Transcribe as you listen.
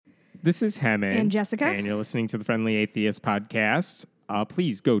This is Hammond. And Jessica. And you're listening to the Friendly Atheist Podcast.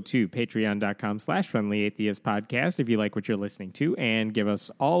 Please go to patreon.com/Friendly Atheist Podcast if you like what you're listening to, and give us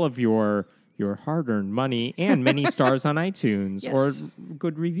all of your hard-earned money and many stars on iTunes or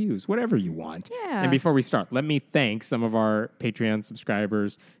good reviews, whatever you want. Yeah. And before we start, let me thank some of our Patreon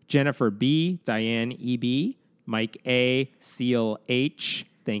subscribers: Jennifer B., Diane E.B., Mike A., Seal H.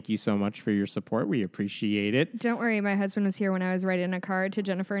 Thank you so much for your support. We appreciate it. Don't worry, my husband was here when I was writing a card to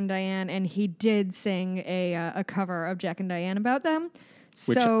Jennifer and Diane, and he did sing a cover of Jack and Diane about them.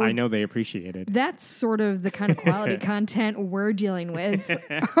 Which so I know they appreciated. That's sort of the kind of quality content we're dealing with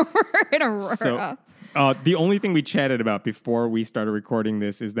over at Aurora. So, the only thing we chatted about before we started recording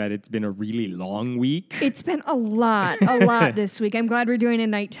this is that it's been a really long week. It's been a lot this week. I'm glad we're doing a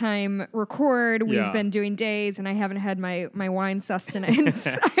nighttime record. We've been doing days, and I haven't had my wine sustenance.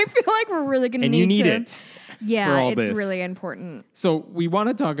 I feel like we're really going to need to. And you need it. Yeah, it's really important. So we want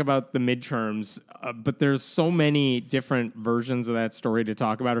to talk about the midterms, but there's so many different versions of that story to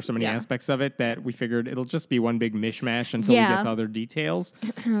talk about, or so many aspects of it, that we figured it'll just be one big mishmash until we get to other details.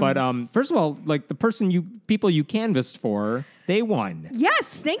 But first of all, like the people you canvassed for, they won.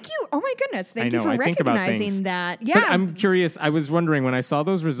 Yes, thank you. Oh my goodness, thank you for recognizing that. Yeah, but I'm curious. I was wondering when I saw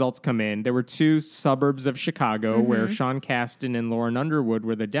those results come in. There were two suburbs of Chicago where Sean Casten and Lauren Underwood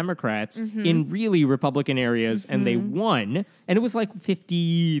were the Democrats in really Republican areas, and they won. And it was like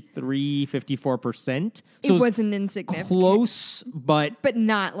 53-54%. So it wasn't insignificant. Close, but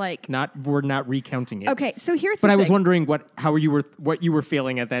not like we're not recounting it. Okay, so here's. But I was wondering what you were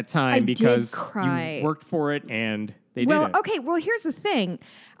feeling at that time, because did cry. You worked for it and. They well, did it. Okay. Well, here's the thing.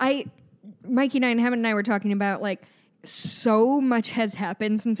 Mikey and Hammond and I were talking about, like, so much has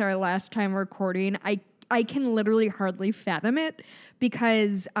happened since our last time recording. I can literally hardly fathom it,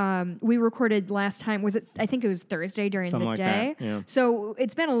 because we recorded last time. I think it was Thursday during Something the like day. That, yeah. So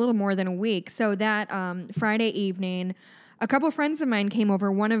it's been a little more than a week. So that Friday evening, a couple of friends of mine came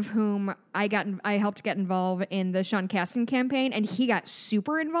over, one of whom I helped get involved in the Sean Casten campaign, and he got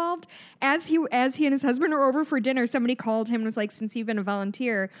super involved. As he and his husband were over for dinner, somebody called him and was like, "Since you've been a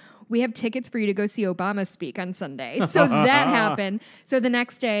volunteer, we have tickets for you to go see Obama speak on Sunday." So that happened. So the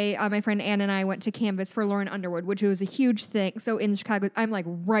next day, my friend Ann and I went to canvass for Lauren Underwood, which was a huge thing. So in Chicago, I'm like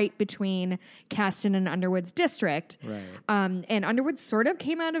right between Casten and Underwood's district. Right. And Underwood sort of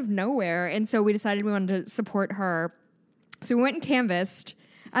came out of nowhere, and so we decided we wanted to support her. So we went and canvassed.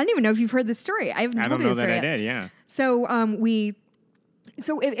 I don't even know if you've heard this story. I haven't told you this story yet. I did, yeah. So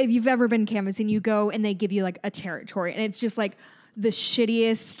if you've ever been canvassing, you go and they give you like a territory, and it's just like the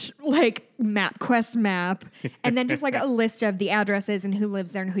shittiest like MapQuest map, and then just like a list of the addresses and who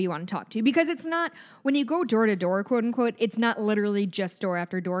lives there and who you want to talk to. Because it's not, when you go door to door, quote unquote, it's not literally just door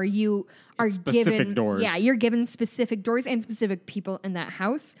after door. You are given doors. Yeah, you're given specific doors and specific people in that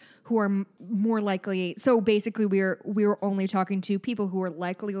house who are more likely. So basically, we were only talking to people who were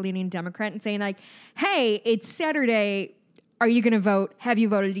likely leaning Democrat and saying like, "Hey, it's Saturday. Are you going to vote? Have you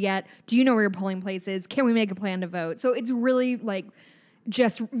voted yet? Do you know where your polling place is? Can we make a plan to vote?" So it's really like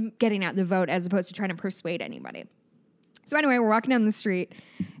just getting out the vote as opposed to trying to persuade anybody. So anyway, we're walking down the street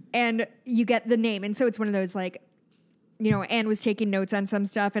and you get the name. And so it's one of those like, you know, Anne was taking notes on some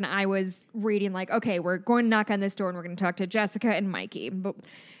stuff and I was reading like, okay, we're going to knock on this door and we're going to talk to Jessica and Mikey.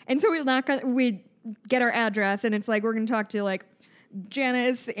 And so we get our address and it's like, we're going to talk to like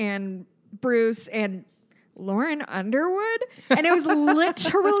Janice and Bruce and Lauren Underwood, and it was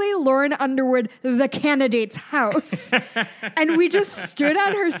literally Lauren Underwood, the candidate's house. And we just stood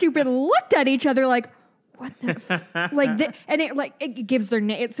on her stoop and looked at each other like, what the and it gives their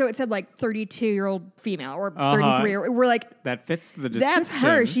name. So it said like 32-year-old female or 33. We're like, that fits the description. That's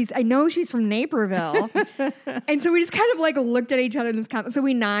her. I know she's from Naperville. And so we just kind of like looked at each other in this comment. So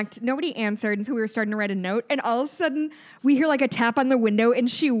we knocked. Nobody answered. And so we were starting to write a note. And all of a sudden we hear like a tap on the window and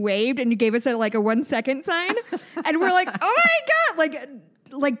she waved and gave us a 1 second sign. And we're like, oh my God,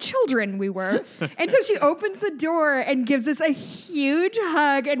 like children we were. And so she opens the door and gives us a huge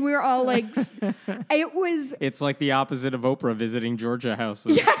hug, and we were all like, it's like the opposite of Oprah visiting Georgia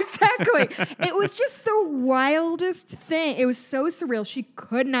houses. Yeah, exactly. It was just the wildest thing. It was so surreal. She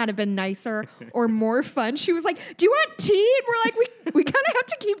could not have been nicer or more fun. She was like, "Do you want tea?" And we're like, we kind of have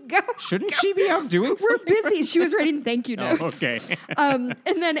to keep going. Shouldn't she be out doing something? We're busy. She was writing thank you notes. Oh, okay. And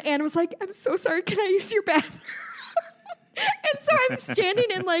then Anne was like, "I'm so sorry. Can I use your bathroom?" And so I'm standing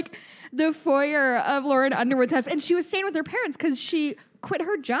in like the foyer of Lauren Underwood's house, and she was staying with her parents because she quit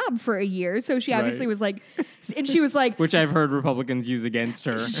her job for a year. So she obviously was like, and she was like, which I've heard Republicans use against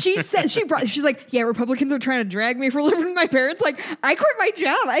her. She said she's like, yeah, Republicans are trying to drag me for living with my parents. Like, I quit my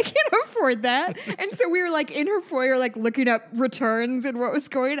job. I can't afford that. And so we were like in her foyer, like looking up returns and what was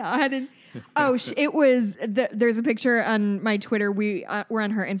going on. And it was, there's a picture on my Twitter. We're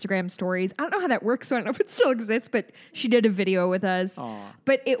on her Instagram stories. I don't know how that works, so I don't know if it still exists, but she did a video with us. Aww.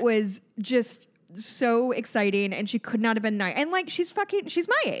 But it was just so exciting, and she could not have been nice. And like, she's my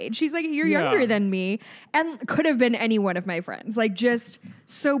age. She's like a year younger than me, and could have been any one of my friends. Like, just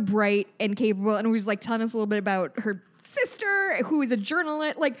so bright and capable, and was like telling us a little bit about her sister, who is a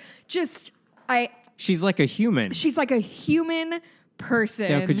journalist. Like, she's like a human. She's like a human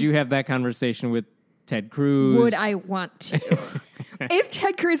person. Now, could you have that conversation with Ted Cruz? Would I want to? If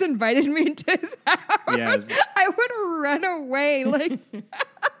Ted Cruz invited me into his house, I would run away like it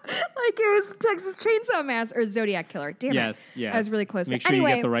was Texas Chainsaw Massacre or Zodiac Killer. Damn it. Yes. I was really close. Make sure you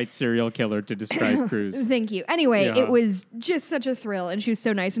get the right serial killer to describe Cruz. Thank you. Anyway, it was just such a thrill, and she was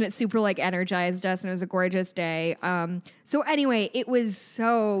so nice, and it super like energized us, and it was a gorgeous day. So anyway, it was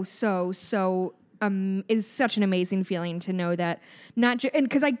so is such an amazing feeling to know that and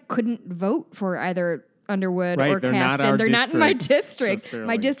because I couldn't vote for either Underwood or Caston. They're not in my district.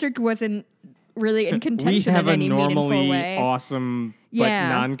 My district wasn't really in contention in any meaningful way. We have a normally awesome but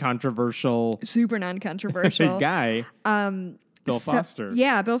non-controversial, super non-controversial guy. Bill Foster.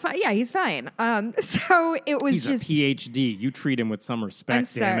 Yeah, yeah, he's fine. So it was he's just... a PhD. You treat him with some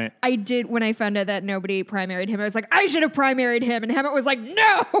respect, damn it. I did, when I found out that nobody primaried him, I was like, I should have primaried him. And Hammett was like,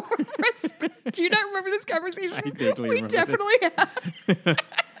 no! Do you not remember this conversation? I vaguely remember definitely have.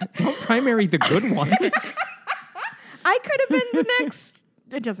 Don't primary the good ones. I could have been the next...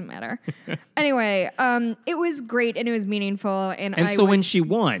 It doesn't matter. Anyway, it was great and it was meaningful. And so when she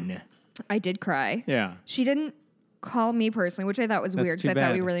won... I did cry. Yeah. She didn't call me personally, which I thought was weird because I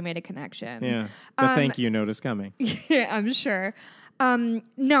thought we really made a connection. Yeah. The thank you note is coming. Yeah, I'm sure.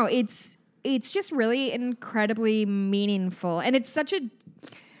 No, it's just really incredibly meaningful. And it's such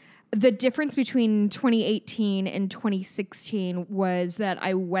the difference between 2018 and 2016 was that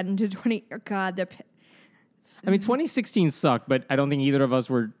I went into 2016 sucked, but I don't think either of us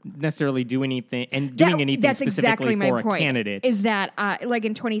were necessarily doing anything specifically for a candidate. Is that like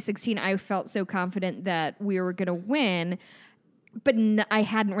in 2016, I felt so confident that we were going to win, but I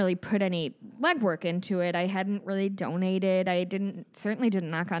hadn't really put any legwork into it. I hadn't really donated. I certainly didn't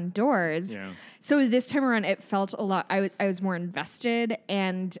knock on doors. Yeah. So this time around, it felt a lot. I was more invested,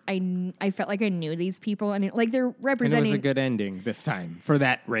 and I felt like I knew these people, and they're representing. And it was a good ending this time for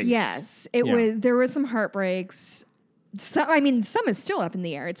that race. Yes, it was. There was some heartbreaks. Some is still up in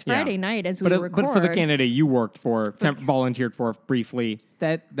the air. It's Friday night as we record. But for the candidate you worked for, volunteered for briefly,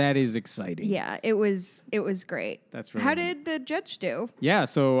 that is exciting. Yeah, it was great. That's really How did the judge do? Yeah,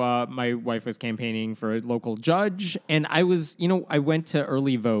 so my wife was campaigning for a local judge, and I went to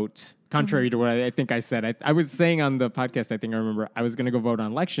early vote. Contrary to what I think I said, I was saying on the podcast, I think I remember, I was going to go vote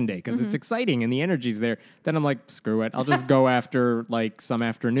on Election Day because it's exciting and the energy's there. Then I'm like, screw it. I'll just go after some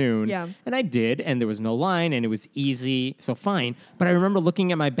afternoon. Yeah. And I did, and there was no line, and it was easy, so fine. But I remember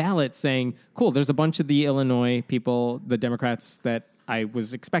looking at my ballot saying, cool, there's a bunch of the Illinois people, the Democrats that I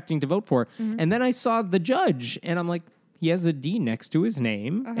was expecting to vote for. And then I saw the judge, and I'm like, he has a D next to his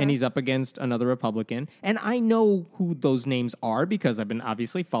name, and he's up against another Republican. And I know who those names are because I've been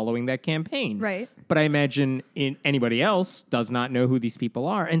obviously following that campaign. Right. But I imagine anybody else does not know who these people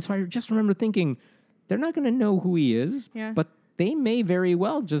are. And so I just remember thinking, they're not going to know who he is, but they may very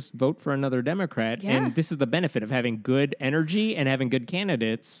well just vote for another Democrat. Yeah. And this is the benefit of having good energy and having good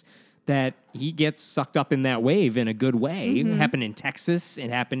candidates, that he gets sucked up in that wave in a good way. It happened in Texas. It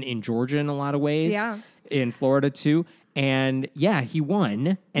happened in Georgia in a lot of ways. Yeah. In Florida, too. And he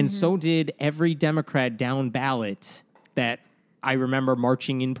won. And so did every Democrat down ballot that I remember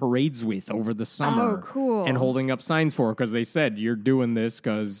marching in parades with over the summer. Oh, cool. And holding up signs for, because they said, you're doing this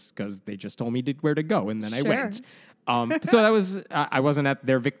because they just told me where to go. And then I went. So that was, I wasn't at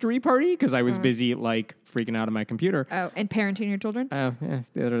their victory party because I was busy freaking out on my computer. Oh, and parenting your children? Yeah,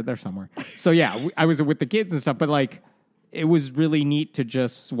 they're somewhere. So I was with the kids and stuff, but it was really neat to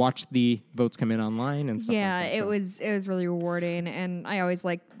just watch the votes come in online and stuff like that. It was really rewarding, and I always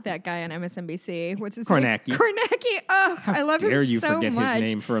like that guy on MSNBC. What's his Kornacki. name? Kornacki. Oh, I love him so much. Dare you forget his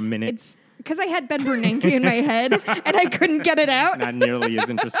name for a minute? It's because I had Ben Bernanke in my head, and I couldn't get it out. Not nearly as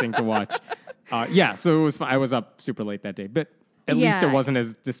interesting to watch. So it was fun. I was up super late that day, but at least it wasn't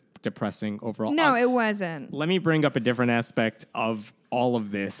as depressing overall. No, it wasn't. Let me bring up a different aspect of all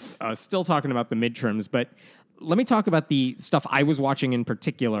of this. Still talking about the midterms, but let me talk about the stuff I was watching in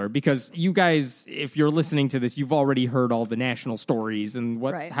particular, because you guys, if you're listening to this, you've already heard all the national stories and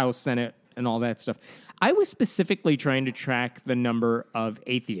what House, Senate, and all that stuff. I was specifically trying to track the number of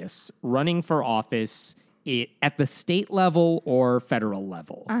atheists running for office at the state level or federal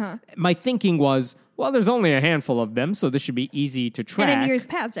level. My thinking was, well, there's only a handful of them, so this should be easy to track. And in years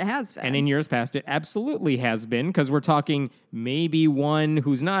past, it has been. And in years past, it absolutely has been, because we're talking maybe one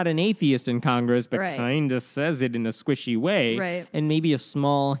who's not an atheist in Congress, but kind of says it in a squishy way, and maybe a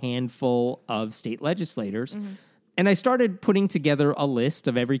small handful of state legislators. And I started putting together a list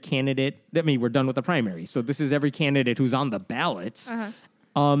of every candidate. We're done with the primary, so this is every candidate who's on the ballots.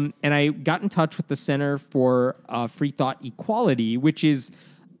 And I got in touch with the Center for Free Thought Equality, which is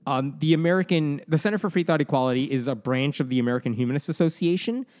the Center for Free Thought Equality is a branch of the American Humanist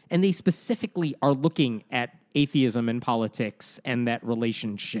Association, and they specifically are looking at atheism and politics and that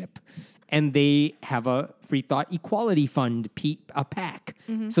relationship. And they have a Free Thought Equality Fund, a PAC.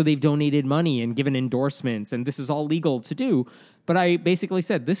 So they've donated money and given endorsements, and this is all legal to do. But I basically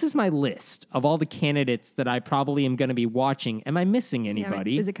said, this is my list of all the candidates that I probably am going to be watching. Am I missing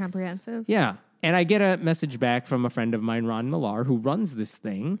anybody? Is it comprehensive? Yeah. And I get a message back from a friend of mine, Ron Millar, who runs this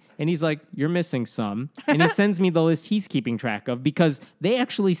thing. And he's like, you're missing some. And he sends me the list he's keeping track of, because they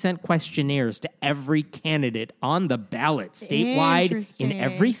actually sent questionnaires to every candidate on the ballot statewide in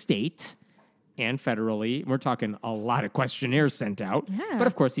every state and federally. We're talking a lot of questionnaires sent out. Yeah. But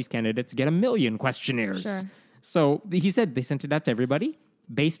of course, these candidates get 1 million questionnaires. Sure. So he said they sent it out to everybody.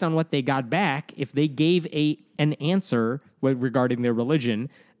 Based on what they got back, if they gave an answer regarding their religion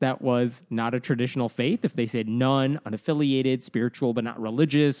that was not a traditional faith, if they said none, unaffiliated, spiritual but not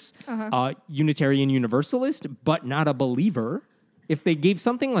religious, Unitarian Universalist but not a believer, if they gave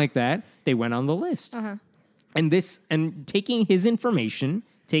something like that, they went on the list. And taking his information,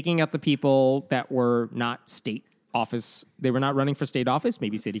 taking out the people that were not state office, they were not running for state office,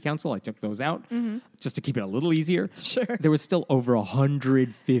 maybe city council, I took those out just to keep it a little easier. Sure. There was still over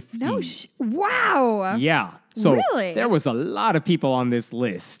 150. Wow. Yeah. So really? There was a lot of people on this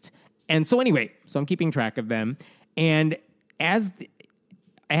list. And so anyway, I'm keeping track of them. And as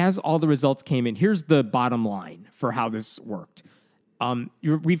all the results came in, here's the bottom line for how this worked.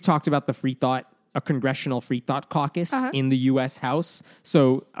 We've talked about a congressional Free Thought Caucus in the U.S. House.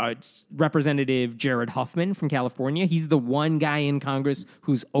 So Representative Jared Huffman from California, he's the one guy in Congress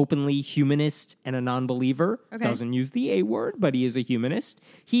who's openly humanist and a non-believer. Doesn't use the A word, but he is a humanist.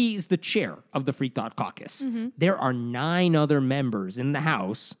 He's the chair of the Free Thought Caucus. There are 9 other members in the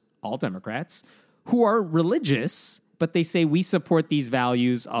House, all Democrats, who are religious, but they say we support these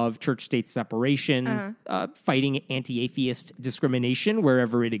values of church-state separation, fighting anti-atheist discrimination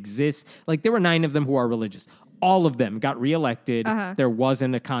wherever it exists. Like, there were 9 of them who are religious. All of them got reelected. There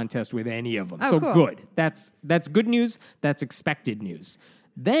wasn't a contest with any of them. Oh, so cool. Good. That's good news. That's expected news.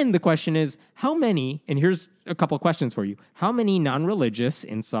 Then the question is, how many, and here's a couple of questions for you, how many non-religious,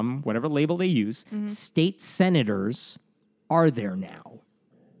 in some, whatever label they use, state senators are there now?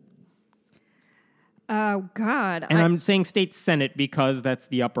 Oh, God. And I'm saying state senate because that's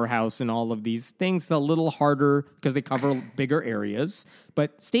the upper house and all of these things. It's a little harder because they cover bigger areas.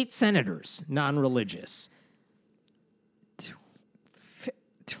 But state senators, non-religious.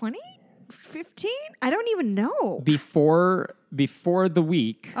 20? 15? I don't even know. Before the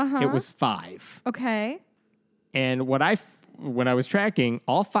week, it was 5. Okay. And when I was tracking,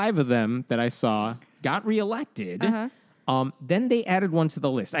 all 5 of them that I saw got reelected. Then they added one to the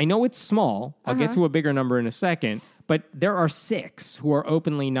list. I know it's small. I'll get to a bigger number in a second. But there are 6 who are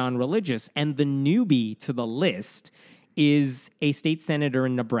openly non-religious. And the newbie to the list is a state senator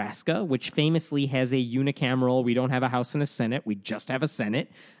in Nebraska, which famously has a unicameral. We don't have a House and a Senate. We just have a Senate.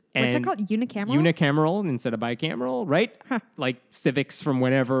 And what's it called? Unicameral? Unicameral instead of bicameral, right? Like civics from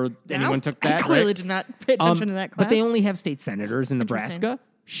whenever anyone took that. I clearly right? did not pay attention to that class. But they only have state senators in Nebraska.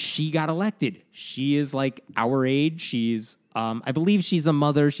 She got elected. She is like our age. She's, I believe she's a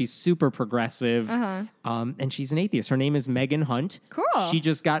mother. She's super progressive. And she's an atheist. Her name is Megan Hunt. Cool. She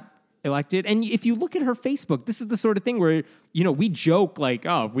just got elected. And if you look at her Facebook, this is the sort of thing where, we joke like,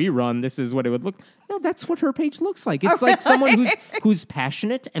 oh, if we run, this is what it would look. No, that's what her page looks like. It's like someone who's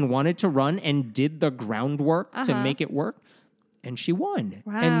passionate and wanted to run and did the groundwork to make it work. And she won.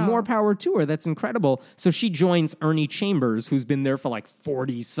 Wow. And more power to her. That's incredible. So she joins Ernie Chambers, who's been there for like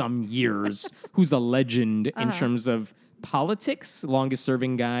 40-some years, who's a legend in terms of politics, longest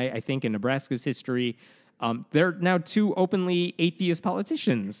serving guy, I think, in Nebraska's history. There are now 2 openly atheist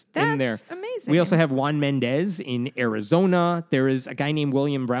politicians in there. That's amazing. amazing. We also have Juan Mendez in Arizona. There is a guy named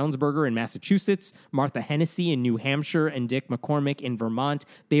William Brownsberger in Massachusetts, Martha Hennessy in New Hampshire, and Dick McCormick in Vermont.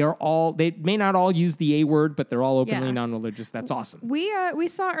 They may not all use the A word, but they're all openly non-religious. That's awesome. We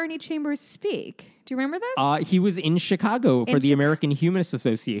saw Ernie Chambers speak. Do you remember this? He was in Chicago for the American Humanist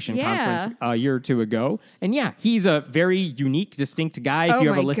Association conference a year or two ago. And he's a very unique, distinct guy if you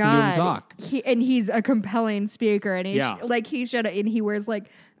ever listen to him talk. He's a compelling speaker. And he wears like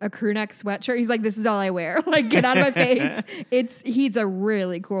a crew neck sweatshirt. He's like, this is all I wear. Like, get out of my face. He's a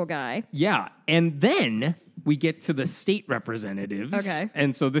really cool guy. Yeah. And then we get to the state representatives. Okay.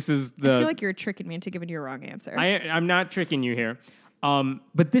 And so this is I feel like you're tricking me into giving you a wrong answer. I'm not tricking you here.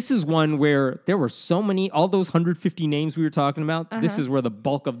 But this is one where there were so many, all those 150 names we were talking about, this is where the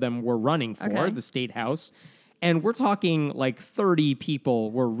bulk of them were running for, the state house. And we're talking like 30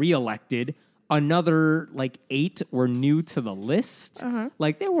 people were reelected. Another like 8 were new to the list.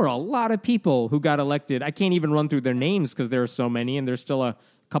 Like there were a lot of people who got elected. I can't even run through their names because there are so many, and there's still a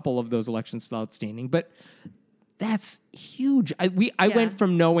couple of those elections still outstanding. But that's huge. I went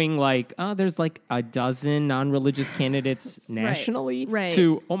from knowing like, there's like a dozen non-religious candidates nationally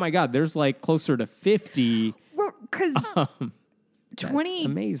to, oh my God, there's like closer to 50. Well, because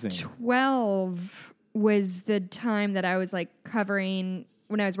 2012 was the time that I was like covering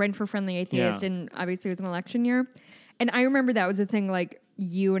when I was writing for Friendly Atheist, and obviously it was an election year. And I remember that was a thing, like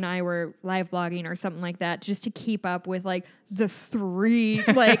you and I were live blogging or something like that just to keep up with like the 3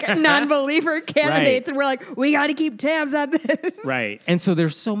 like non-believer candidates. And we're like, we got to keep tabs on this. Right. And so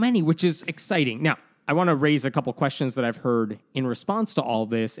there's so many, which is exciting. Now, I want to raise a couple questions that I've heard in response to all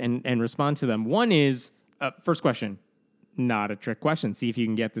this and respond to them. One is, first question, not a trick question. See if you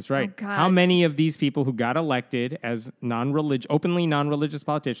can get this right. Oh, how many of these people who got elected as openly non-religious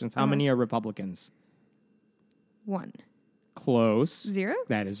politicians, how many are Republicans? 1. Close. 0?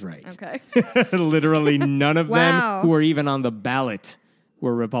 That is right. Okay. Literally none of them who were even on the ballot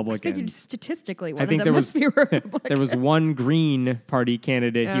were Republicans. I figured statistically one of them must be Republican. There was one Green Party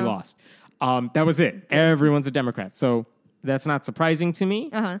candidate he lost. That was it. Okay. Everyone's a Democrat. So that's not surprising to me,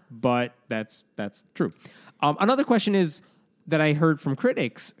 but that's true. Another question is that I heard from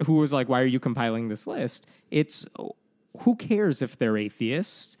critics who was like, why are you compiling this list? It's who cares if they're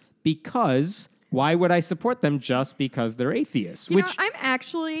atheists? Because why would I support them just because they're atheists?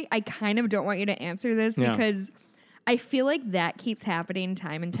 I kind of don't want you to answer this because I feel like that keeps happening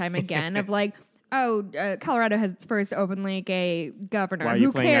time and time again of like, Colorado has its first openly gay governor. Why are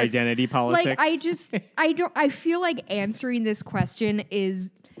you playing identity politics? Like, I feel like answering this question is,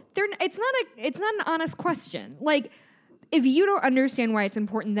 it's not an honest question. Like, if you don't understand why it's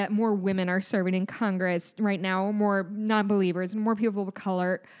important that more women are serving in Congress right now, more non-believers and more people of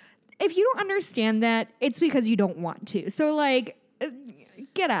color, if you don't understand that, it's because you don't want to. So, like,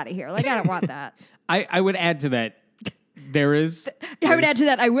 get out of here. Like, I don't want that. I would add to that.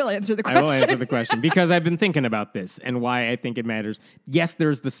 I will answer the question. I will answer the question because I've been thinking about this and why I think it matters. Yes,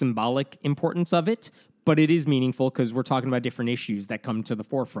 there's the symbolic importance of it, but it is meaningful because we're talking about different issues that come to the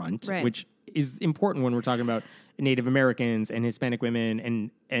forefront, which is important when we're talking about Native Americans and Hispanic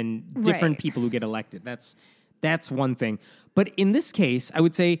women and different people who get elected. That's one thing. But in this case, I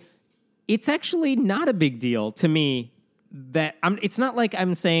would say it's actually not a big deal to me that it's not like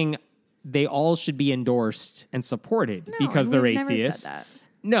I'm saying they all should be endorsed and supported because they're atheists. Never said that.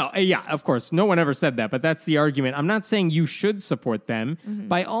 No, of course. No one ever said that, but that's the argument. I'm not saying you should support them.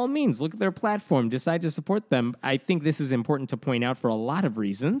 By all means, look at their platform, decide to support them. I think this is important to point out for a lot of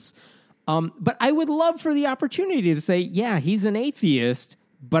reasons. But I would love for the opportunity to say, yeah, he's an atheist,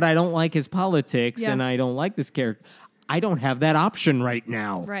 but I don't like his politics and I don't like this character. I don't have that option right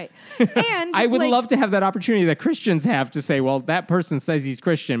now. Right. And I would love to have that opportunity that Christians have to say, well, that person says he's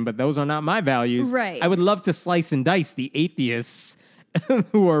Christian, but those are not my values. Right. I would love to slice and dice the atheists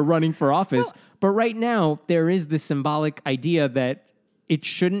who are running for office. Well, but right now, there is this symbolic idea that it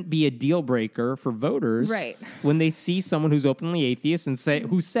shouldn't be a deal breaker for voters when they see someone who's openly atheist and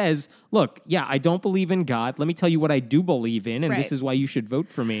who says, look, yeah, I don't believe in God. Let me tell you what I do believe in, and this is why you should vote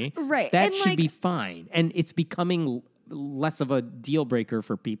for me. Right. That should be fine. And it's becoming less of a deal breaker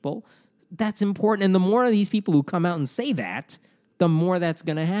for people. That's important. And the more of these people who come out and say that, the more that's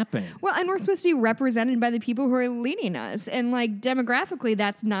going to happen. Well, and we're supposed to be represented by the people who are leading us. And like demographically,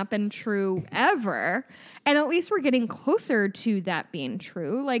 that's not been true ever. And at least we're getting closer to that being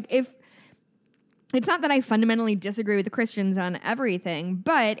true. Like if it's not that I fundamentally disagree with the Christians on everything,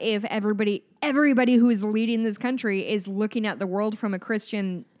 but if everybody who is leading this country is looking at the world from a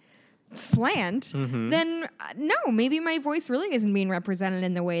Christian slant, then no, maybe my voice really isn't being represented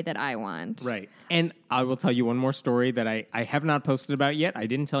in the way that I want. Right. And I will tell you one more story that I have not posted about yet. I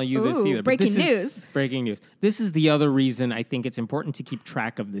didn't tell you this either. Breaking news. Breaking news. This is the other reason I think it's important to keep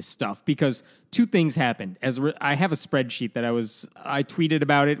track of this stuff, because two things happened. I have a spreadsheet that I tweeted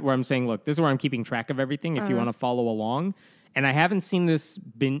about it where I'm saying, look, this is where I'm keeping track of everything if you want to follow along. And I haven't seen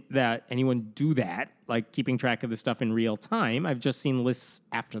that anyone do that, like keeping track of this stuff in real time. I've just seen lists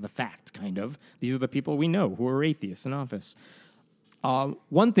after the fact, kind of. These are the people we know who are atheists in office.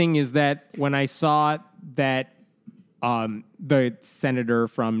 One thing is that when I saw that the senator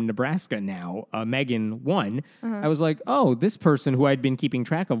from Nebraska now, Megan, won, I was like, oh, this person who I'd been keeping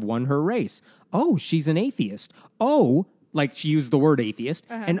track of won her race. Oh, she's an atheist. Oh, like she used the word atheist.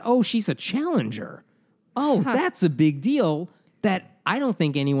 And oh, she's a challenger. Oh, that's a big deal that I don't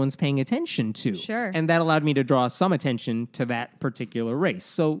think anyone's paying attention to. Sure. And that allowed me to draw some attention to that particular race.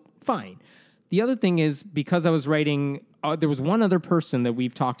 So, fine. The other thing is, because I was writing, there was one other person that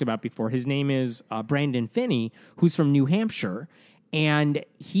we've talked about before. His name is Brandon Finney, who's from New Hampshire. And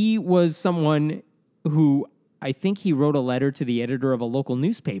he was someone who I think he wrote a letter to the editor of a local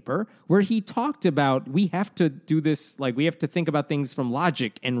newspaper where he talked about, we have to do this, like we have to think about things from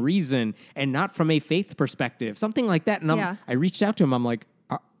logic and reason and not from a faith perspective, something like that. And I reached out to him. I'm like,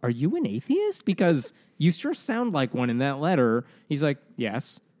 are you an atheist? Because you sure sound like one in that letter. He's like,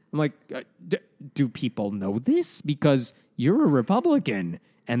 yes. I'm like, do people know this? Because you're a Republican.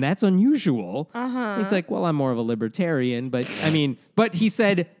 And that's unusual. It's like, well, I'm more of a libertarian, but he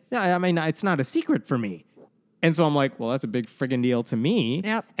said, no, it's not a secret for me. And so I'm like, well, that's a big friggin' deal to me.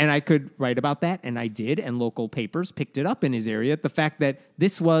 Yep. And I could write about that, and I did, and local papers picked it up in his area. The fact that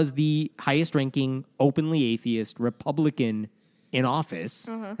this was the highest-ranking, openly atheist Republican in office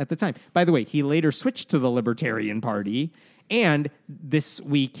at the time. By the way, he later switched to the Libertarian Party, and this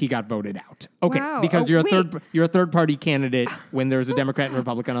week he got voted out. Okay, wow. Because you're a third-party candidate when there's a Democrat and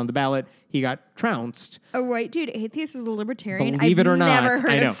Republican on the ballot. He got trounced. Oh, wait, dude, atheist is a libertarian? Believe it or not, I've never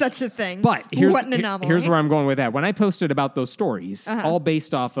heard of such a thing. But what an anomaly. Here's where I'm going with that. When I posted about those stories, all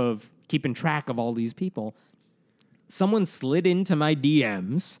based off of keeping track of all these people, someone slid into my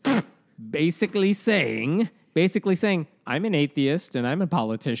DMs basically saying, I'm an atheist and I'm a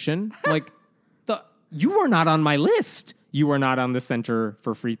politician. Like, you are not on my list. You are not on the Center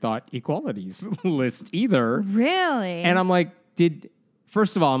for Free Thought Equality's list either. Really? And I'm like,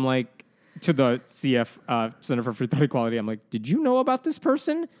 first of all, I'm like, to the CF, Center for Free Thought Equality, I'm like, did you know about this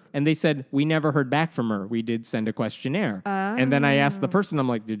person? And they said, we never heard back from her. We did send a questionnaire. And then I asked the person, I'm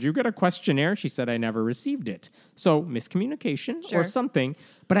like, did you get a questionnaire? She said, I never received it. So miscommunication or something.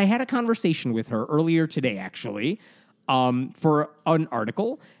 But I had a conversation with her earlier today, actually, for an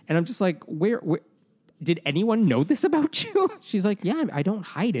article. And I'm just like, where did anyone know this about you? She's like, yeah, I don't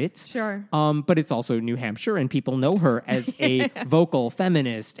hide it. Sure. But it's also New Hampshire, and people know her as a vocal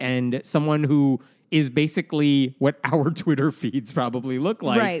feminist and someone who is basically what our Twitter feeds probably look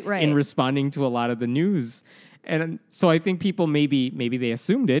like in responding to a lot of the news. And so I think people maybe they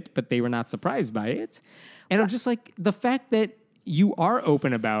assumed it, but they were not surprised by it. And I'm just like, the fact that you are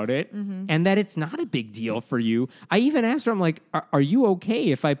open about it and that it's not a big deal for you. I even asked her, I'm like, are you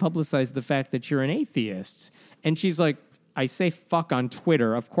okay if I publicize the fact that you're an atheist? And she's like, I say fuck on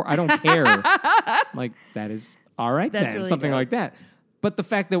Twitter. Of course, I don't care. I'm like, that is all right. That's then. Really something like that. But the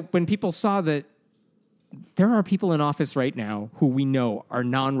fact that when people saw that there are people in office right now who we know are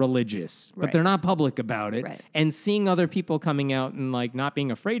non-religious, but they're not public about it. Right. And seeing other people coming out and like not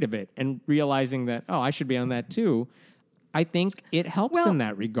being afraid of it and realizing that, oh, I should be on that too. I think it helps in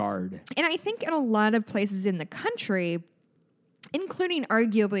that regard. And I think in a lot of places in the country, including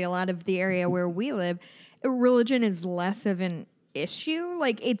arguably a lot of the area where we live, religion is less of an issue.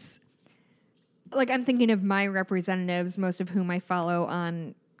 Like it's like I'm thinking of my representatives, most of whom I follow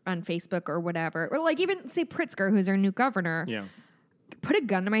on Facebook or whatever, or like even say Pritzker, who's our new governor. Yeah. Put a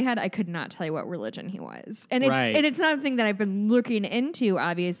gun to my head, I could not tell you what religion he was. And it's not a thing that I've been looking into,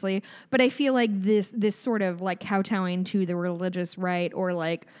 obviously, but I feel like this sort of like kowtowing to the religious right, or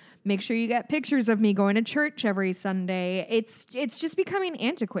like make sure you get pictures of me going to church every Sunday. It's just becoming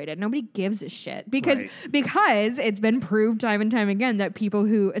antiquated. Nobody gives a shit because it's been proved time and time again that people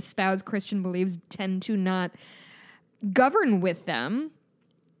who espouse Christian beliefs tend to not govern with them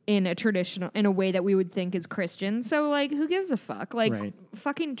in a way that we would think is Christian. So like, who gives a fuck? Like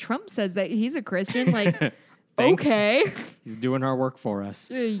fucking Trump says that he's a Christian. Like, okay. He's doing our work for us.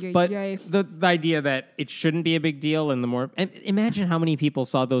 But the idea that it shouldn't be a big deal, and imagine how many people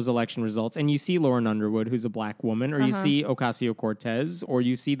saw those election results and you see Lauren Underwood, who's a black woman, or you see Ocasio-Cortez, or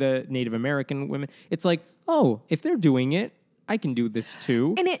you see the Native American women. It's like, oh, if they're doing it, I can do this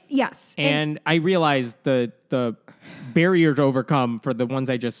too. And And I realize the barrier to overcome for the ones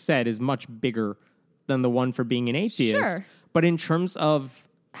I just said is much bigger than the one for being an atheist. Sure. But in terms of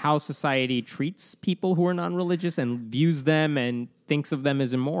how society treats people who are non-religious and views them and thinks of them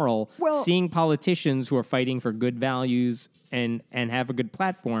as immoral, seeing politicians who are fighting for good values and have a good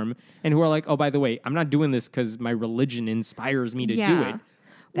platform and who are like, oh, by the way, I'm not doing this because my religion inspires me to do it.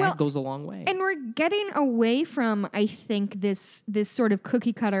 That goes a long way. And we're getting away from, I think, this sort of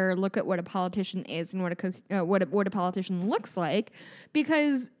cookie cutter look at what a politician is and what a politician looks like,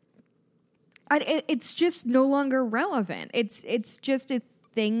 because it's just no longer relevant. It's just a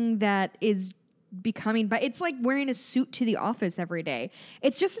thing that is becoming, but it's like wearing a suit to the office every day.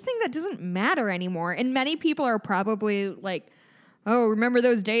 It's just a thing that doesn't matter anymore. And many people are probably like, oh, remember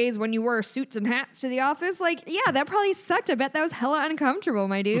those days when you wore suits and hats to the office? Like, yeah, that probably sucked. I bet that was hella uncomfortable,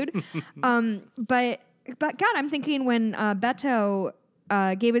 my dude. But God, I'm thinking when Beto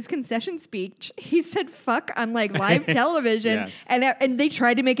gave his concession speech, he said "fuck" on like live television, and they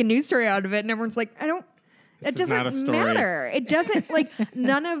tried to make a news story out of it, and everyone's like, it doesn't matter. It doesn't like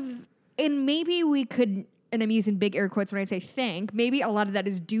none of. And maybe we could, and I'm using big air quotes when I say think. Maybe a lot of that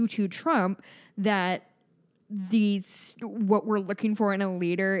is due to Trump, that what we're looking for in a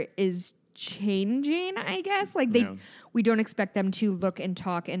leader is changing, I guess. Like we don't expect them to look and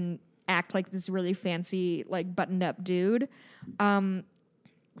talk and act like this really fancy, like buttoned up dude. And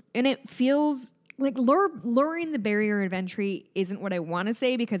it feels like lowering the barrier of entry isn't what I want to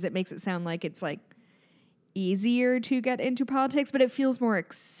say, because it makes it sound like it's like easier to get into politics, but it feels more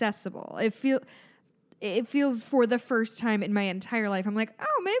accessible. It feels for the first time in my entire life, I'm like,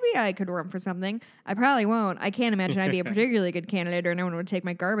 oh, maybe I could run for something. I probably won't. I can't imagine I'd be a particularly good candidate or no one would take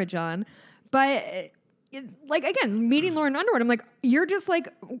my garbage on. But, like, again, meeting Lauren Underwood, I'm like, you're just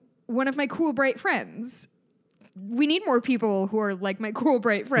like one of my cool, bright friends. We need more people who are like my cool,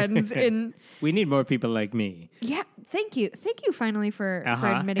 bright friends. We need more people like me. Yeah, thank you. Thank you finally for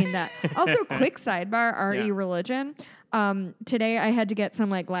admitting that. Also, quick sidebar, RE religion. Today I had to get some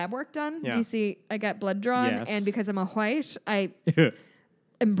like lab work done. Do you see? I got blood drawn, and because I'm a white, I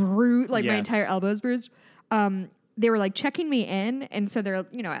am bruised, like my entire elbow's bruised. They were like checking me in, and so they're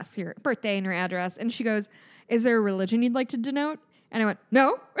ask your birthday and your address, and she goes, "Is there a religion you'd like to denote?" And I went,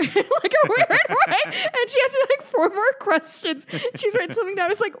 no, like a weird way. And she asked me like 4 more questions. She's writing something down. I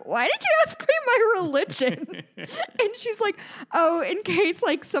was like, why did you ask me my religion? And she's like, oh, in case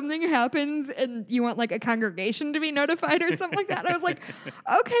like something happens and you want like a congregation to be notified or something like that. And I was like,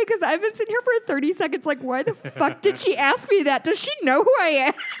 okay, because I've been sitting here for 30 seconds. Like, why the fuck did she ask me that? Does she know who I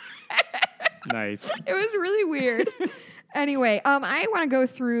am? Nice. It was really weird. Anyway, I want to go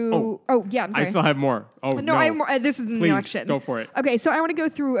through. Oh, yeah, I'm sorry. I still have more. Oh, no. I have more. This is in the election. Go for it. Okay, so I want to go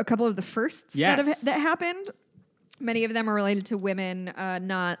through a couple of the firsts that happened. Many of them are related to women,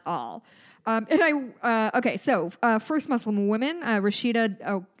 not all. First Muslim woman, Rashida.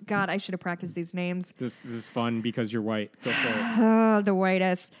 Oh, God, I should have practiced these names. This is fun because you're white. Go for it. The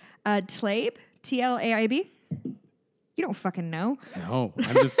whitest. Tlaib, Tlaib. You don't fucking know. No,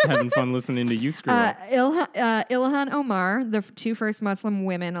 I'm just having fun listening to you screw up. Ilhan Omar, the 2 first Muslim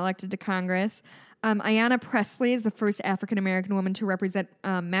women elected to Congress. Ayanna Pressley is the first African-American woman to represent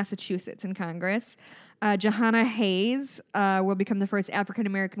Massachusetts in Congress. Jahana Hayes will become the first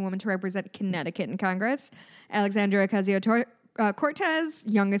African-American woman to represent Connecticut in Congress. Alexandria Ocasio-Cortez,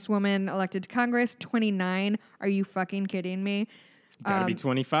 youngest woman elected to Congress, 29. Are you fucking kidding me? Gotta be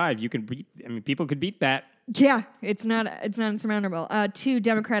 25. People could beat that. Yeah, it's not insurmountable. 2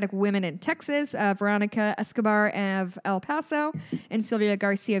 Democratic women in Texas, Veronica Escobar of El Paso and Sylvia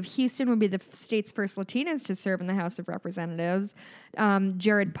Garcia of Houston will be the state's first Latinas to serve in the House of Representatives.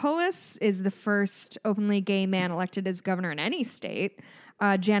 Jared Polis is the first openly gay man elected as governor in any state.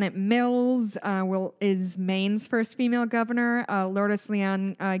 Janet Mills is Maine's first female governor. Lourdes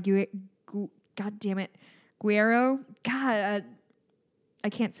Leon Guerrero. God, I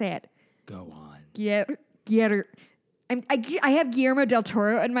can't say it. Go on. I have Guillermo del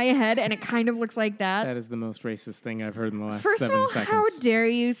Toro in my head, and it kind of looks like that. That is the most racist thing I've heard in the last First 7 seconds. First of all, how dare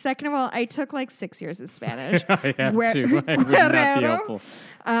you? Second of all, I took like 6 years of Spanish. I have too. I would not be helpful.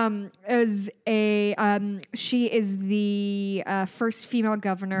 She is the first female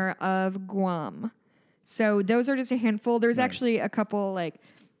governor of Guam. So those are just a handful. There's actually a couple, like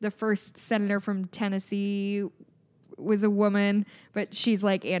the first senator from Tennessee was a woman, but she's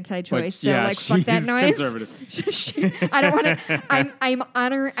like anti-choice. But, yeah, so like, fuck that noise. Conservative. I don't want to. I'm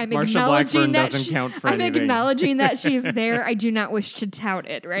Marsha acknowledging Blackburn that doesn't count for I'm anything. acknowledging that she's there. I do not wish to tout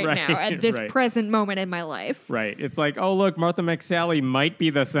it right now at this right. present moment in my life. Right. It's like, oh, look, Martha McSally might be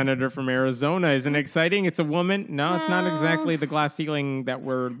the senator from Arizona. Isn't it exciting? It's a woman. No, it's not exactly the glass ceiling that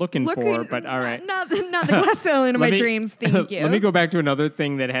we're looking for, but all right. Not the glass ceiling of my dreams. Thank you. Let me go back to another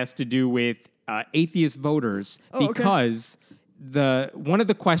thing that has to do with atheist voters, because one of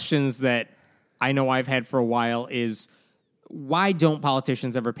the questions that I know I've had for a while is, why don't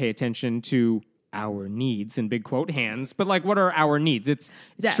politicians ever pay attention to our needs, in big quote hands? But like, what are our needs? It's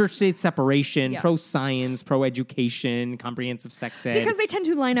church-state separation, pro-science, pro-education, comprehensive sex ed. Because they tend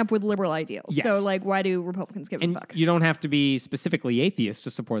to line up with liberal ideals. Yes. So like, why do Republicans give a fuck? You don't have to be specifically atheist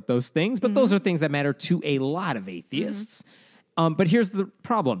to support those things, but those are things that matter to a lot of atheists. But here's the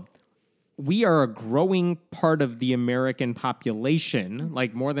problem. We are a growing part of the American population.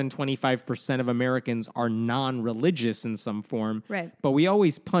 Like, more than 25% of Americans are non-religious in some form. Right. But we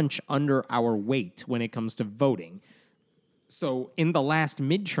always punch under our weight when it comes to voting. So in the last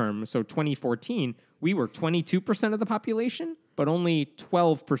midterm, so 2014, we were 22% of the population, but only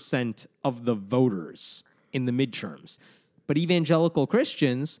 12% of the voters in the midterms. But evangelical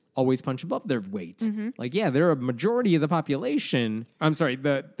Christians always punch above their weight. Like, yeah, they're a majority of the population. I'm sorry,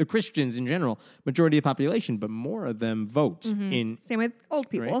 the Christians in general, majority of the population, but more of them vote. Same with old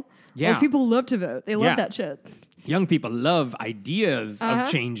people. Right? Yeah. Old people love to vote. They love that shit. Young people love ideas of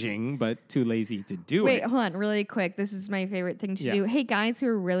changing, but too lazy to do it. Wait, hold on, really quick. This is my favorite thing to do. Hey, guys who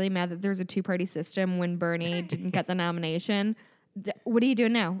are really mad that there's a two-party system when Bernie didn't get the nomination, what are you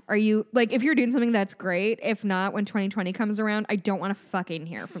doing now? Are you, like, if you're doing something, that's great. If not, when 2020 comes around, I don't want to fucking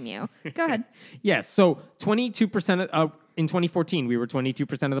hear from you. Go ahead. Yes, so 22% in 2014, we were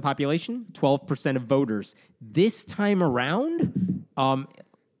 22% of the population, 12% of voters. This time around,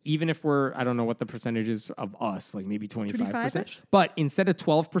 even if I don't know what the percentage is of us, like maybe 25%. But instead of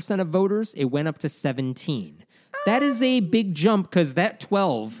 12% of voters, it went up to 17. That is a big jump, because that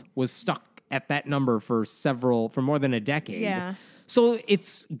 12 was stuck at that number for more than a decade. Yeah. So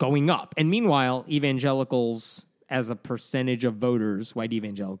it's going up. And meanwhile, evangelicals as a percentage of voters, white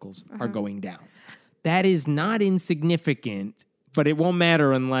evangelicals, are going down. That is not insignificant, but it won't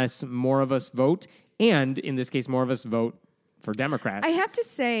matter unless more of us vote. And in this case, more of us vote for Democrats. I have to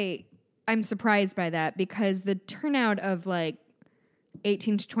say, I'm surprised by that, because the turnout of like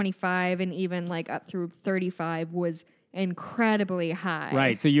 18 to 25 and even like up through 35 was incredibly high.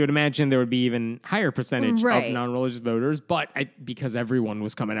 Right. So you would imagine there would be even higher percentage Right. of non-religious voters, but because everyone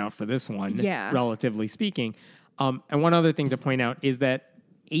was coming out for this one, relatively speaking. And one other thing to point out is that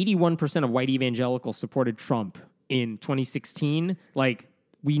 81% of white evangelicals supported Trump in 2016. Like,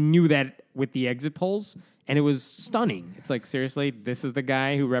 we knew that with the exit polls, and it was stunning. It's like, seriously, this is the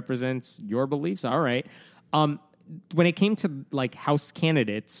guy who represents your beliefs? All right. When it came to like House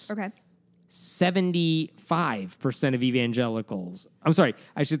candidates, 75% of evangelicals, I'm sorry,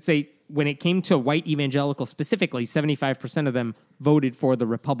 I should say, when it came to white evangelicals specifically, 75% of them voted for the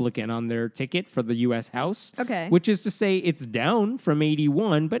Republican on their ticket for the U.S. House. Okay. Which is to say, it's down from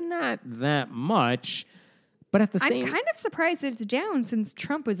 81, but not that much. But at the same... I'm kind of surprised it's down since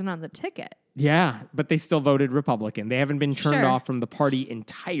Trump wasn't on the ticket. Yeah, but they still voted Republican. They haven't been turned off from the party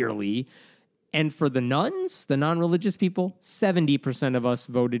entirely. And for the nuns, the non-religious people, 70% of us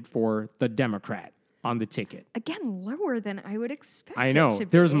voted for the Democrat on the ticket. Again, lower than I would expect. I know. It to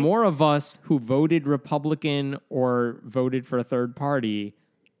There's be. more of us who voted Republican or voted for a third party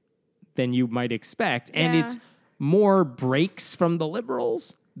than you might expect. And it's more breaks from the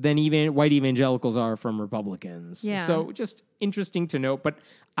liberals than even white evangelicals are from Republicans. Yeah. So just interesting to note. But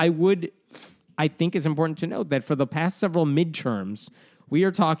I think it's important to note that for the past several midterms, we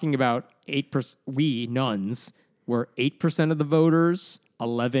are talking about 8%. We, nuns, were 8% of the voters,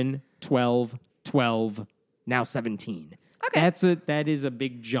 11, 12, 12, now 17. Okay. That is a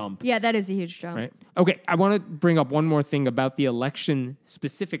big jump. Yeah, that is a huge jump. Right? Okay, I want to bring up one more thing about the election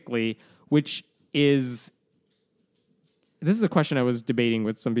specifically, which is... This is a question I was debating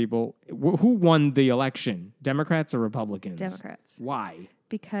with some people. Who won the election, Democrats or Republicans? Democrats. Why?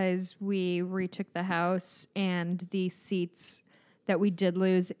 Because we retook the House, and the seats that we did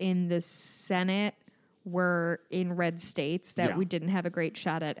lose in the Senate were in red states that we didn't have a great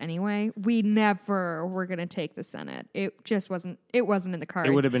shot at anyway. We never were going to take the Senate. It just wasn't in the cards.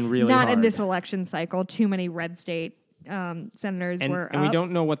 It would have been really Not hard. in this election cycle. Too many red state senators were and we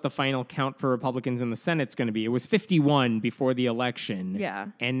don't know what the final count for Republicans in the Senate's going to be. It was 51 before the election. Yeah.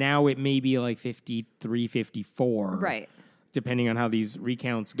 And now it may be like 53, 54. Right. Depending on how these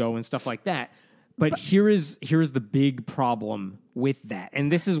recounts go and stuff like that. But here's the big problem with that.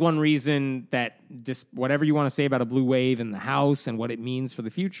 And this is one reason that just whatever you want to say about a blue wave in the House and what it means for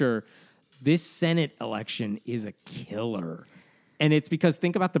the future, this Senate election is a killer. And it's because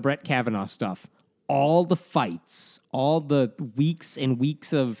think about the Brett Kavanaugh stuff. All the fights, all the weeks and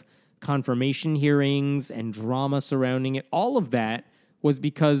weeks of confirmation hearings and drama surrounding it, all of that was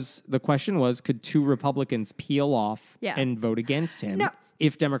because the question was, could two Republicans peel off and vote against him? No.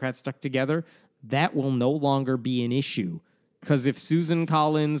 If Democrats stuck together? That will no longer be an issue. Because if Susan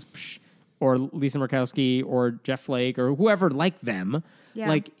Collins or Lisa Murkowski or Jeff Flake or whoever like them,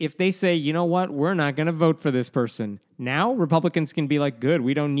 like if they say, you know what, we're not going to vote for this person. Now Republicans can be like, good,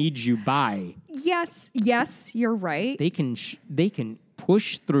 we don't need you, bye. Yes, you're right. They can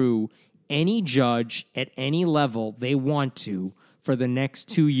push through any judge at any level they want to for the next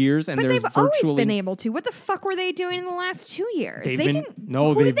 2 years, and but there's they've virtually always been able to. What the fuck were they doing in the last 2 years? They've Who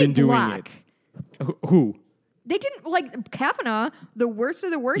been did they doing block? it. Who? They didn't, like, Kavanaugh, the worst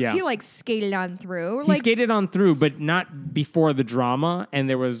of the worst, he, like, skated on through. He skated on through, but not before the drama, and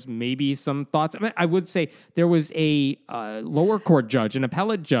there was maybe some thoughts. I mean, I would say there was a lower court judge, an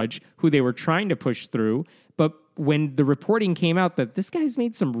appellate judge, who they were trying to push through, but when the reporting came out that this guy's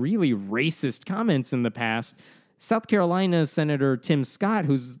made some really racist comments in the past, South Carolina Senator Tim Scott,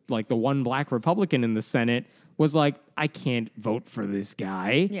 who's, like, the one black Republican in the Senate, was like, I can't vote for this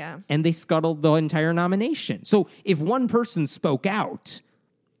guy. Yeah. And they scuttled the entire nomination. So if one person spoke out,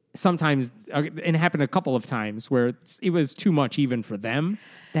 sometimes, and it happened a couple of times where it was too much even for them,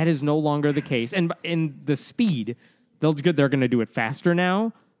 that is no longer the case. And in the speed, they're going to do it faster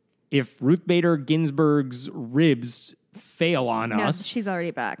now. If Ruth Bader Ginsburg's ribs fail on us. She's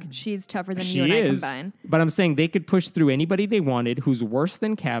already back. She's tougher than you and I combined. But I'm saying they could push through anybody they wanted who's worse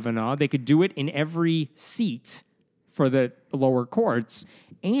than Kavanaugh. They could do it in every seat for the lower courts.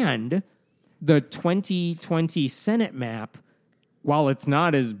 And the 2020 Senate map, while it's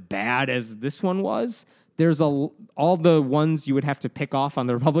not as bad as this one was, there's all the ones you would have to pick off on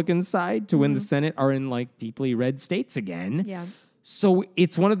the Republican side to win the Senate are in like deeply red states again. Yeah. So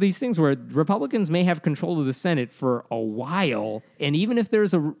it's one of these things where Republicans may have control of the Senate for a while, and even if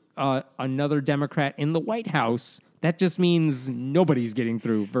there's another Democrat in the White House, that just means nobody's getting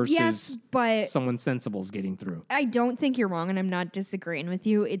through versus but someone sensible's getting through. I don't think you're wrong, and I'm not disagreeing with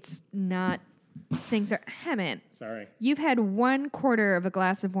you. It's not things are Hammett. Sorry, you've had 1/4 of a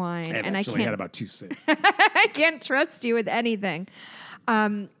glass of wine, and I can't. Had about 2 sips. I can't trust you with anything.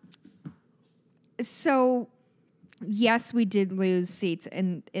 So. Yes, we did lose seats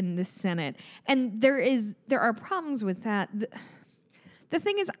in the Senate. And there are problems with that. The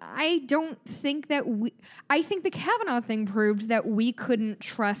thing is, I don't think that I think the Kavanaugh thing proved that we couldn't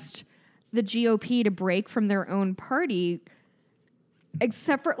trust the GOP to break from their own party,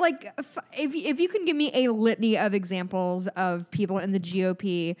 except for, like, if you can give me a litany of examples of people in the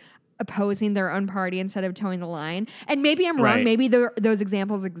GOP opposing their own party instead of towing the line. And maybe I'm wrong. Maybe those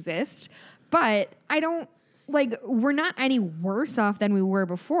examples exist. But I don't... Like, we're not any worse off than we were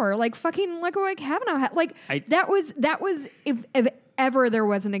before. Like, fucking look at what Kavanaugh had. Like, that was if ever there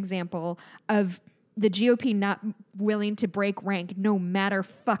was an example of the GOP not willing to break rank no matter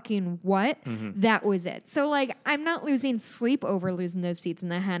fucking what, that was it. So, like, I'm not losing sleep over losing those seats in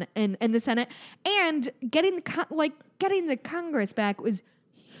the Senate. And getting the Congress back was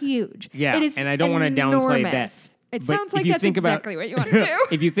huge. Yeah, it is and I don't want to downplay that. It sounds like that's exactly what you want to do.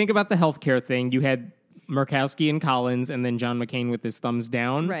 If you think about the healthcare thing, you had Murkowski and Collins, and then John McCain with his thumbs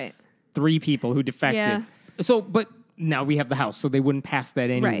down. Right. 3 people who defected. Yeah. So, but now we have the House, so they wouldn't pass that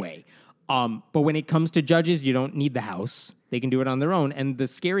anyway. Right. But when it comes to judges, you don't need the House. They can do it on their own. And the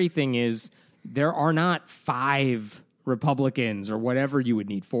scary thing is there are not 5 Republicans or whatever you would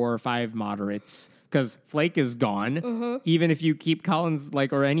need, 4 or 5 moderates, because Flake is gone. Even if you keep Collins,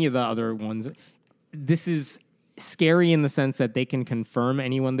 like, or any of the other ones, this is scary in the sense that they can confirm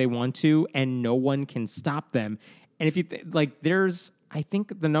anyone they want to and no one can stop them. And if you I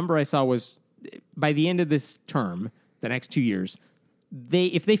think the number I saw was by the end of this term, the next 2 years,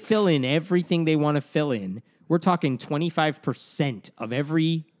 if they fill in everything they want to fill in, we're talking 25% of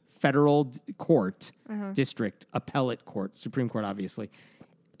every federal court, district, appellate court, Supreme Court, obviously,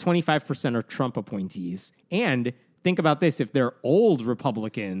 25% are Trump appointees. And think about this, if they're old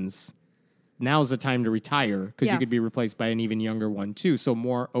Republicans, now's the time to retire because you could be replaced by an even younger one too. So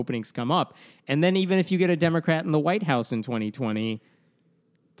more openings come up. And then even if you get a Democrat in the White House in 2020,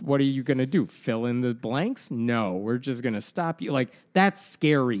 what are you going to do? Fill in the blanks? No, we're just going to stop you. Like, that's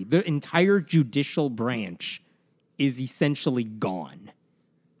scary. The entire judicial branch is essentially gone.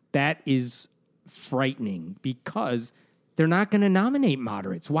 That is frightening because they're not going to nominate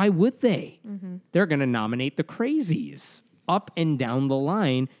moderates. Why would they? They're going to nominate the crazies up and down the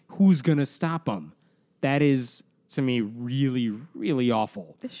line. Who's going to stop them? That is, to me, really, really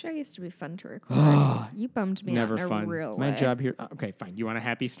awful. This show used to be fun to record. You bummed me Never out in fun. a real My way. job here. Okay, fine. You want a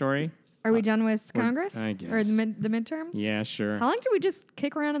happy story? Are we done with Congress? I guess. Or the midterms? Yeah, sure. How long did we just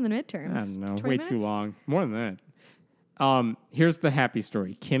kick around in the midterms? I don't know. 20 Way minutes? too long. More than that. Here's the happy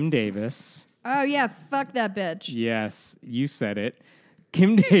story. Kim Davis. Oh, yeah. Fuck that bitch. Yes, you said it.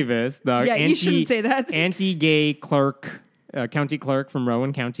 Kim Davis, the Yeah, you shouldn't say that. anti-gay clerk, county clerk from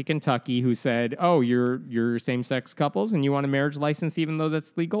Rowan County, Kentucky, who said, "Oh, you're same-sex couples and you want a marriage license even though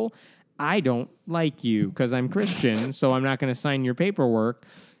that's legal? I don't like you because I'm Christian, so I'm not going to sign your paperwork."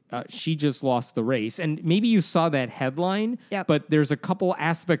 She just lost the race, and maybe you saw that headline. Yep. But there's a couple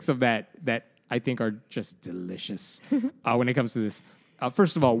aspects of that I think are just delicious when it comes to this.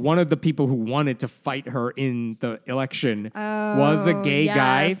 First of all, one of the people who wanted to fight her in the election was a gay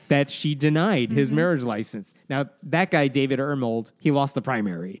guy that she denied his marriage license. Now, that guy, David Ermold, he lost the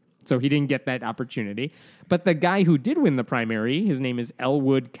primary, so he didn't get that opportunity. But the guy who did win the primary, his name is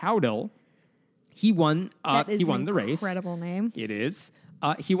Elwood Cowdell, he won. He won the race. Incredible name. It is.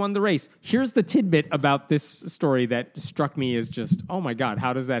 He won the race. Here's the tidbit about this story that struck me as just, oh my God,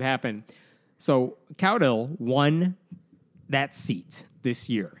 how does that happen? So Cowdell won that seat this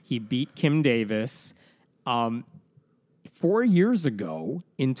year. He beat Kim Davis. 4 years ago,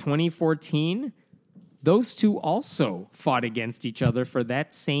 in 2014, those two also fought against each other for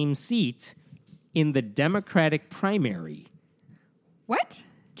that same seat in the Democratic primary. What?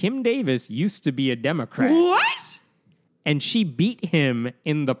 Kim Davis used to be a Democrat. What? And she beat him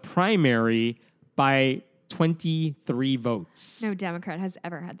in the primary by 23 votes. No Democrat has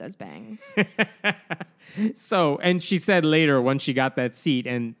ever had those bangs. So, and she said later when she got that seat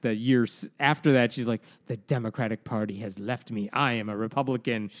and the years after that, she's like, the Democratic Party has left me. I am a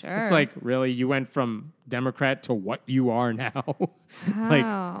Republican. Sure. It's like, really? You went from Democrat to what you are now?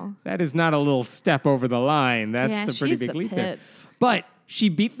 Like, that is not a little step over the line. That's a pretty big leap there. But she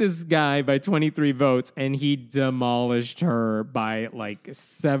beat this guy by 23 votes, and he demolished her by like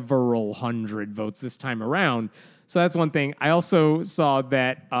several hundred votes this time around. So that's one thing. I also saw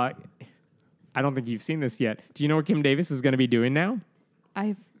that, I don't think you've seen this yet. Do you know what Kim Davis is going to be doing now?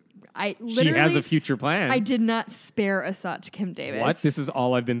 I literally... She has a future plan. I did not spare a thought to Kim Davis. What? This is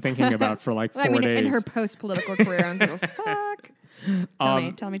all I've been thinking about for like 4 days. In her post-political career, I don't give a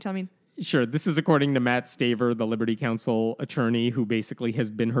fuck. Tell me. Sure. This is according to Matt Staver, the Liberty Counsel attorney, who basically has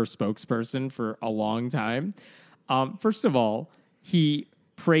been her spokesperson for a long time. First of all, he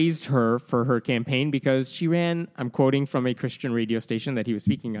praised her for her campaign because she ran, I'm quoting from a Christian radio station that he was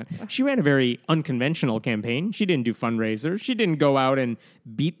speaking on, she ran a very unconventional campaign. She didn't do fundraisers. She didn't go out and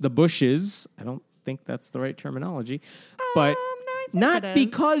beat the bushes. I don't think that's the right terminology. But not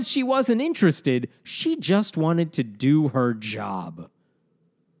because she wasn't interested. She just wanted to do her job.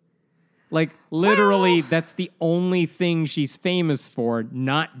 Like, literally, that's the only thing she's famous for,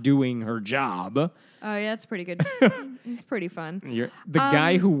 not doing her job. Oh, yeah, that's pretty good. It's pretty fun. The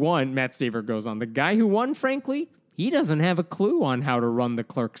guy who won, Matt Staver goes on, the guy who won, frankly, he doesn't have a clue on how to run the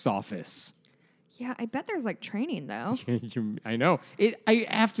clerk's office. Yeah, I bet there's, like, training, though. I know. I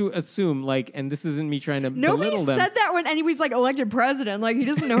have to assume, like, and this isn't me trying to belittle them. Nobody said that when anybody's, like, elected president. Like, he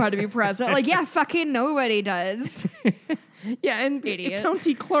doesn't know how to be president. Like, yeah, fucking nobody does. Yeah, and Idiot.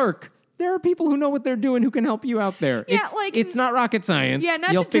 County clerk. There are people who know what they're doing who can help you out there. Yeah, like, it's not rocket science. Yeah,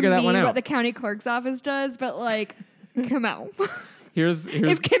 not You'll to figure that one out. what the county clerk's office does, but like, come on. Here's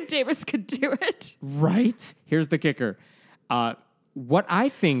if Kim Davis could do it. Right? Here's the kicker. What I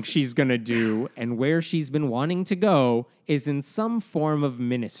think she's going to do and where she's been wanting to go is in some form of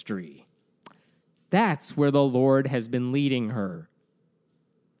ministry. That's where the Lord has been leading her.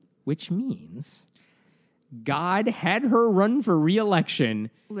 Which means God had her run for re-election,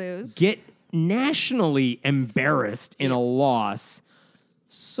 lose, get nationally embarrassed in a loss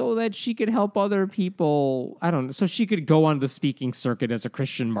so that she could help other people. I don't know. So she could go on the speaking circuit as a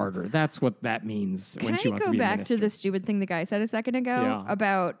Christian martyr. That's what that means when she wants to be a minister. Can I go back to the stupid thing the guy said a second ago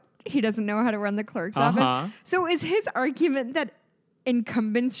about he doesn't know how to run the clerk's office? So is his argument that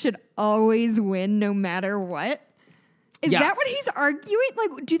incumbents should always win no matter what? Is that what he's arguing?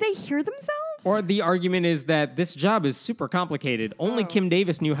 Like, do they hear themselves? Or the argument is that this job is super complicated. Only Kim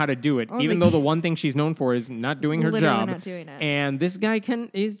Davis knew how to do it, even though the one thing she's known for is not doing her job. Not doing it. And this guy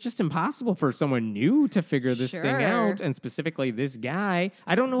is just impossible for someone new to figure this thing out. And specifically this guy.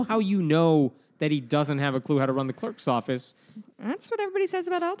 I don't know how you know that he doesn't have a clue how to run the clerk's office. That's what everybody says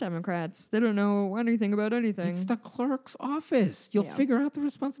about all Democrats. They don't know anything about anything. It's the clerk's office. You'll figure out the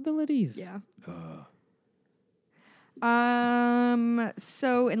responsibilities. Yeah.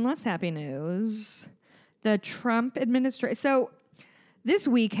 So in less happy news, the Trump administration. So this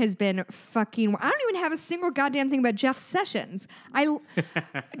week has been fucking. I don't even have a single goddamn thing about Jeff Sessions.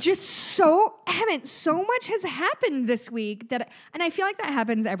 Just so haven't. So much has happened this week and I feel like that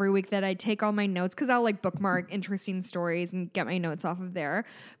happens every week that I take all my notes because I'll like bookmark interesting stories and get my notes off of there.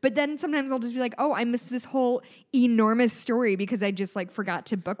 But then sometimes I'll just be like, oh, I missed this whole enormous story because I just like forgot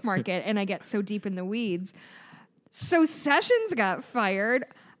to bookmark it, and I get so deep in the weeds. So Sessions got fired.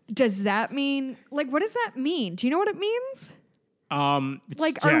 Does that mean like what does that mean? Do you know what it means?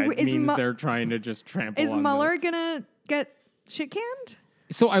 It means they're trying to just trample. Is Mueller gonna get shit canned?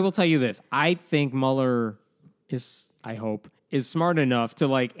 So I will tell you this: I think Mueller is smart enough to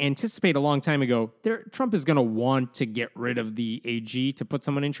like anticipate a long time ago. Trump is gonna want to get rid of the AG to put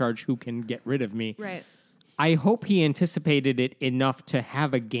someone in charge who can get rid of me. Right. I hope he anticipated it enough to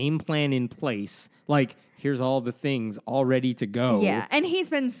have a game plan in place. Like, here's all the things all ready to go. Yeah, and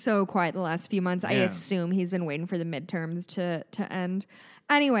he's been so quiet the last few months. I assume he's been waiting for the midterms to end.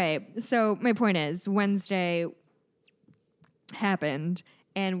 Anyway, so my point is, Wednesday happened,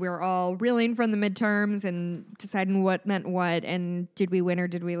 and we were all reeling from the midterms and deciding what meant what, and did we win or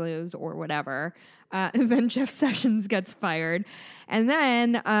did we lose or whatever. And then Jeff Sessions gets fired. And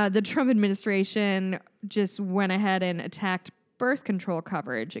then the Trump administration just went ahead and attacked birth control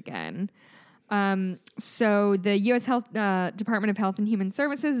coverage again. So the U.S. Department of Health and Human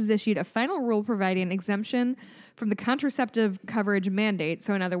Services has issued a final rule providing exemption from the contraceptive coverage mandate.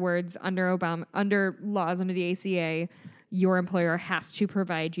 So in other words, under laws under the ACA, your employer has to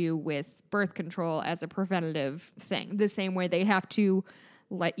provide you with birth control as a preventative thing, the same way they have to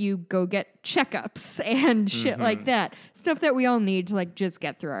let you go get checkups and shit like that. Stuff that we all need to like just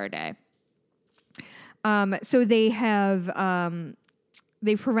get through our day. So they have...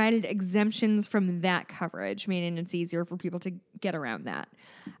 They've provided exemptions from that coverage, meaning it's easier for people to get around that.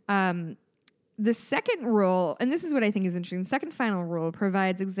 The second rule, and this is what I think is interesting, the second final rule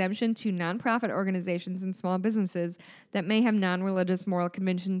provides exemption to nonprofit organizations and small businesses that may have non-religious moral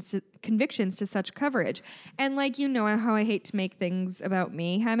convictions to such coverage. And like, you know how I hate to make things about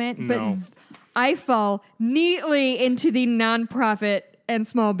me, Hammett, but I fall neatly into the nonprofit and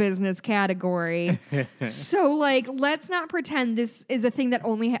small business category. So, like, let's not pretend this is a thing that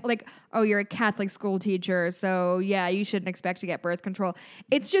only, oh, you're a Catholic school teacher, so, yeah, you shouldn't expect to get birth control.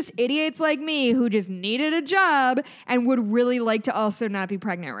 It's just idiots like me who just needed a job and would really like to also not be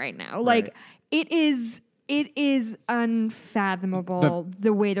pregnant right now. Like, it is unfathomable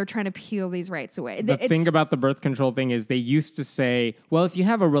the way they're trying to peel these rights away. The thing about the birth control thing is they used to say, well, if you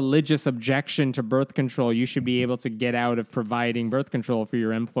have a religious objection to birth control, you should be able to get out of providing birth control for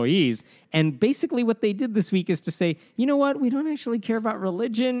your employees. And basically what they did this week is to say, you know what? We don't actually care about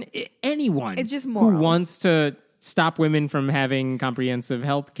religion. Anyone it's just morals. Who wants to stop women from having comprehensive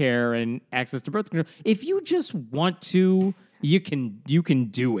health care and access to birth control. If you just want to, you can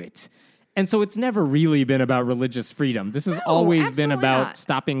do it. And so it's never really been about religious freedom. This has always been about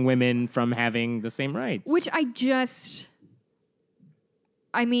stopping women from having the same rights. Which I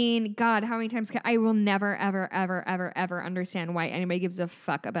mean, God, how many times I will never, ever, ever, ever, ever understand why anybody gives a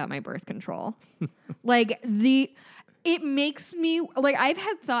fuck about my birth control. It makes me, I've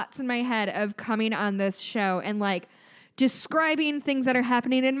had thoughts in my head of coming on this show and, describing things that are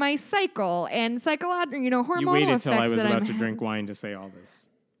happening in my cycle and hormonal effects. You waited till I was about to drink wine to say all this.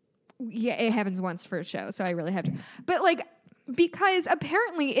 Yeah, it happens once for a show, so I really have to. But, because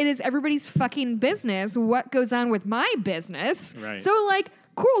apparently it is everybody's fucking business what goes on with my business. Right. So,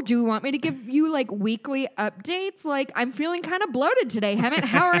 cool, do you want me to give you, weekly updates? I'm feeling kind of bloated today, Hammett.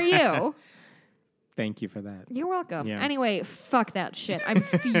 How are you? Thank you for that. You're welcome. Yeah. Anyway, fuck that shit. I'm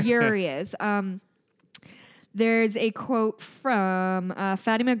furious. There's a quote from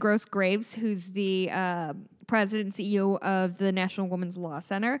Fatima Gross-Graves, who's the president and CEO of the National Women's Law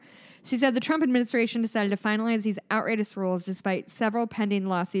Center. She said the Trump administration decided to finalize these outrageous rules despite several pending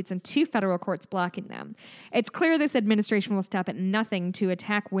lawsuits and 2 federal courts blocking them. It's clear this administration will stop at nothing to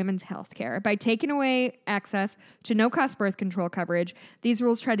attack women's health care. By taking away access to no-cost birth control coverage, these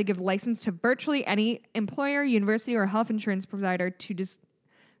rules try to give license to virtually any employer, university, or health insurance provider to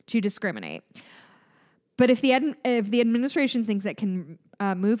discriminate. But if the administration thinks it can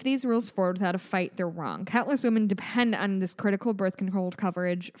move these rules forward without a fight, they're wrong. Countless women depend on this critical birth control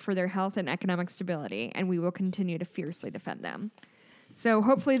coverage for their health and economic stability, and we will continue to fiercely defend them. So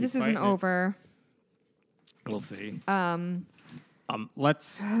hopefully this isn't over. We'll see.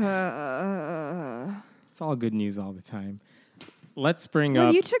 Let's... it's all good news all the time. Let's bring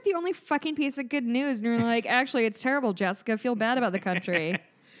up... You took the only fucking piece of good news, and you're like, actually, it's terrible, Jessica. I feel bad about the country.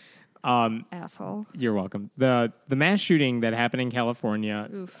 Asshole. You're welcome. The mass shooting that happened in California,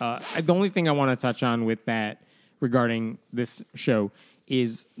 the only thing I want to touch on with that regarding this show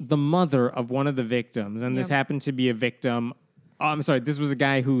is the mother of one of the victims. And this happened to be a victim. I'm sorry, this was a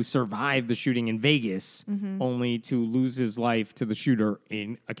guy who survived the shooting in Vegas, only to lose his life to the shooter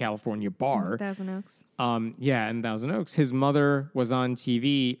in a California bar. Thousand Oaks. In Thousand Oaks. His mother was on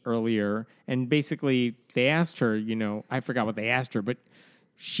TV earlier, and basically they asked her, I forgot what they asked her, but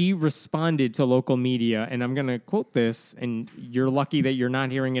she responded to local media, and I'm going to quote this, and you're lucky that you're not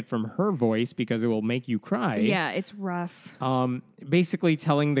hearing it from her voice because it will make you cry. Yeah, it's rough. Basically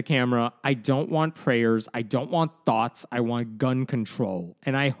telling the camera, I don't want prayers, I don't want thoughts, I want gun control.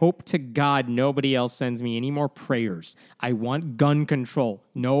 And I hope to God nobody else sends me any more prayers. I want gun control,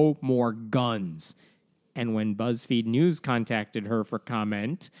 no more guns. And when BuzzFeed News contacted her for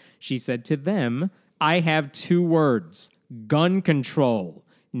comment, she said to them, I have 2 words, gun control.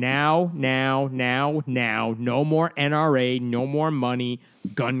 Now. No more NRA, no more money,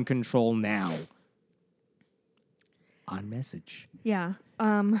 gun control now. On message. Yeah.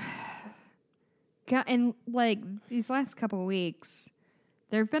 And like these last couple of weeks,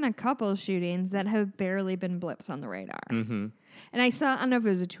 there have been a couple shootings that have barely been blips on the radar. Mm-hmm. And I don't know if it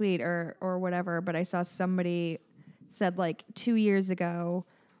was a tweet or whatever, but I saw somebody said like 2 years ago,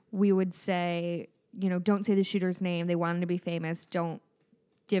 we would say, don't say the shooter's name. They want him to be famous. Don't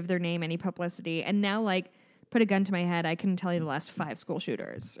give their name any publicity. And now, like, put a gun to my head, I couldn't tell you the last 5 school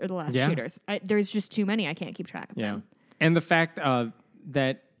shooters or the last shooters. There's just too many. I can't keep track of them. And the fact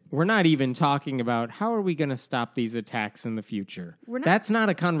that we're not even talking about how are we going to stop these attacks in the future. That's not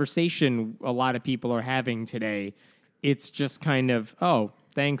a conversation a lot of people are having today. It's just kind of,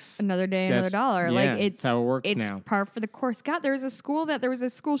 thanks. Another day, another dollar. Yeah, it's how it works now. It's par for the course. God, there was a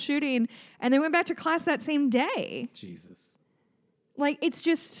school shooting, and they went back to class that same day. Jesus. Like, it's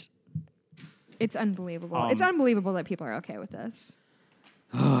unbelievable. It's unbelievable that people are okay with this.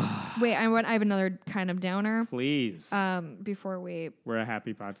 Wait, I have another kind of downer. Please. Before we're a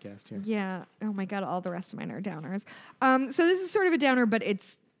happy podcast here. Yeah. Oh my God, all the rest of mine are downers. So this is sort of a downer, but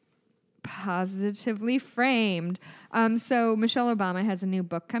it's positively framed. So Michelle Obama has a new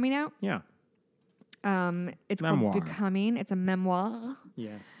book coming out. Yeah. It's memoir. called Becoming. It's a memoir.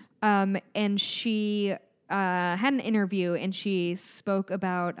 Yes. And she had an interview, and she spoke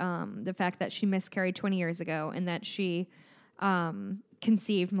about the fact that she miscarried 20 years ago, and that she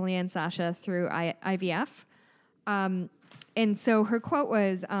conceived Malia and Sasha through IVF. And so her quote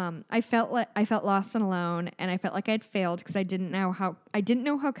was, "I felt lost and alone, and I felt like I'd failed because I didn't know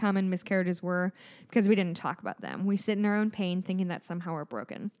how common miscarriages were because we didn't talk about them. We sit in our own pain, thinking that somehow we're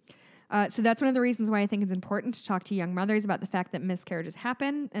broken." So that's one of the reasons why I think it's important to talk to young mothers about the fact that miscarriages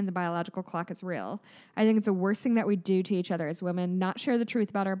happen and the biological clock is real. I think it's the worst thing that we do to each other as women, not share the truth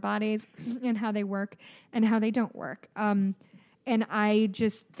about our bodies and how they work and how they don't work. And I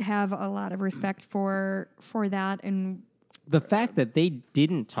just have a lot of respect for that. And the fact that they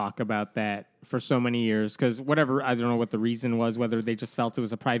didn't talk about that for so many years, because I don't know what the reason was, whether they just felt it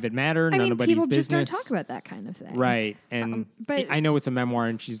was a private matter, nobody's people business. Just don't talk about that kind of thing. Right. And but I know it's a memoir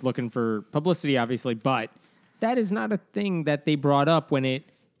and she's looking for publicity, obviously, but that is not a thing that they brought up when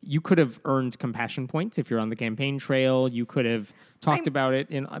you could have earned compassion points if you're on the campaign trail. You could have talked about it,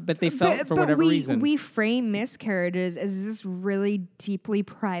 but they felt for whatever reason. We frame miscarriages as this really deeply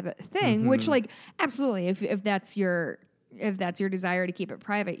private thing, which, like, absolutely, if that's your desire to keep it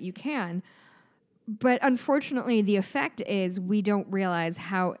private, you can. But unfortunately, the effect is we don't realize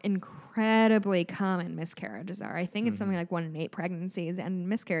how incredibly common miscarriages are. I think it's something like 1 in 8 pregnancies and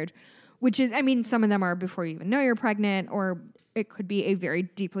miscarriage, which is, some of them are before you even know you're pregnant, or it could be a very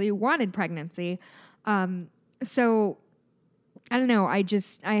deeply wanted pregnancy. So I don't know. I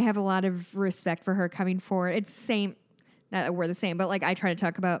have a lot of respect for her coming forward. It's the same, not that we're the same, but like I try to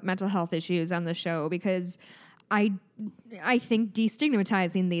talk about mental health issues on the show because I think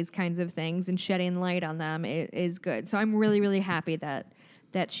destigmatizing these kinds of things and shedding light on them is good. So I'm really, really happy that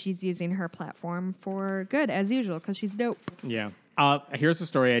she's using her platform for good, as usual, because she's dope. Yeah. Here's a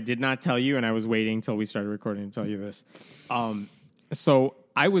story I did not tell you, and I was waiting till we started recording to tell you this. So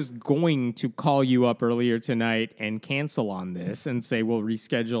I was going to call you up earlier tonight and cancel on this and say we'll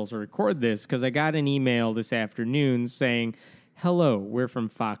reschedule to record this because I got an email this afternoon saying, "Hello, we're from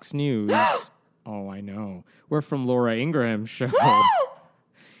Fox News." Oh, I know. We're from Laura Ingraham's show.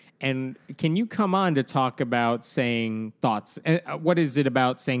 And can you come on to talk about saying thoughts? What is it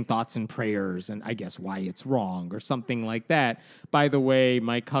about saying thoughts and prayers and I guess why it's wrong or something like that? By the way,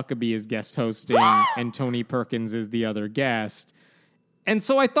 Mike Huckabee is guest hosting and Tony Perkins is the other guest. And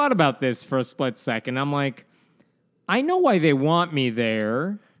so I thought about this for a split second. I'm like, I know why they want me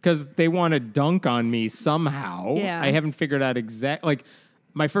there. because they want to dunk on me somehow. Yeah. I haven't figured out like,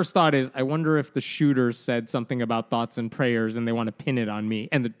 my first thought is, I wonder if the shooter said something about thoughts and prayers and they want to pin it on me.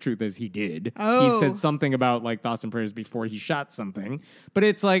 And the truth is he did. Oh. He said something about like thoughts and prayers before he shot something. But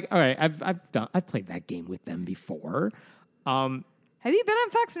it's like, all right, I've played that game with them before. Have you been on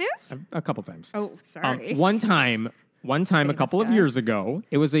Fox News? A couple times. Oh, sorry. One time a couple of years ago,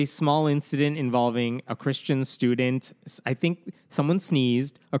 it was a small incident involving a Christian student. I think someone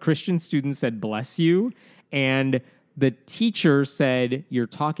sneezed. A Christian student said, "Bless you." And the teacher said, "You're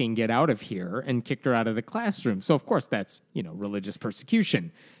talking, get out of here," and kicked her out of the classroom. So, of course, that's, religious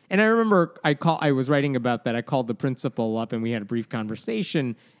persecution. And I remember I was writing about that. I called the principal up and we had a brief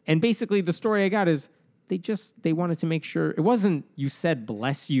conversation. And basically the story I got is they wanted to make sure it wasn't you said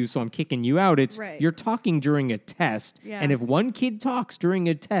 "bless you," so I'm kicking you out. It's You're talking during a test. Yeah. And if one kid talks during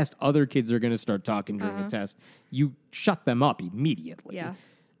a test, other kids are going to start talking during a test. You shut them up immediately. Yeah.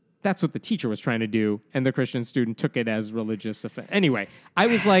 That's what the teacher was trying to do, and the Christian student took it as religious offense. Anyway, I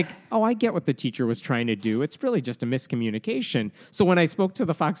was like, oh, I get what the teacher was trying to do. It's really just a miscommunication. So when I spoke to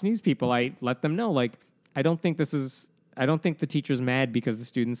the Fox News people, I let them know, like, I don't think the teacher's mad because the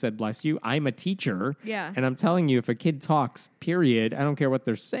student said, "Bless you." I'm a teacher. Yeah. And I'm telling you, if a kid talks, period, I don't care what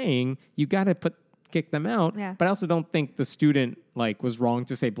they're saying, you got to kick them out. Yeah. But I also don't think the student was wrong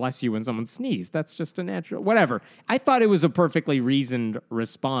to say "bless you" when someone sneezed. That's just a natural whatever. I thought it was a perfectly reasoned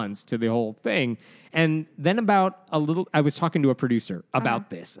response to the whole thing. And then I was talking to a producer about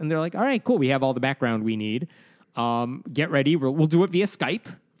this, and they're like, "All right, cool. We have all the background we need. Get ready. We'll do it via Skype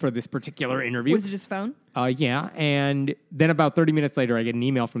for this particular interview." Was it just phone? Yeah. And then about 30 minutes later, I get an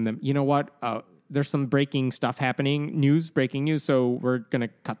email from them. You know what? There's some breaking stuff happening, breaking news. So we're going to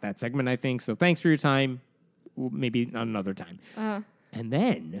cut that segment, I think. So thanks for your time. Maybe another time. And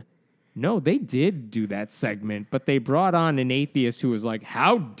then, no, they did do that segment, but they brought on an atheist who was like,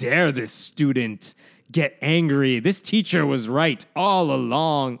 "How dare this student get angry? This teacher was right all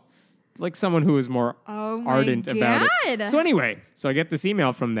along." Like someone who was more ardent about it. So anyway, I get this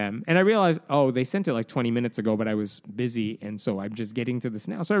email from them, and I realized, they sent it like 20 minutes ago, but I was busy, and so I'm just getting to this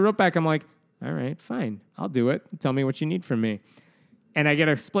now. So I wrote back, I'm like, "All right, fine, I'll do it. Tell me what you need from me." And I get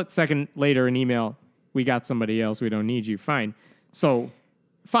a split second later an email, "We got somebody else. We don't need you." Fine. So,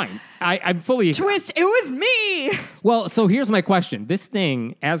 fine. I'm fully... Twist, it was me! Well, so here's my question. This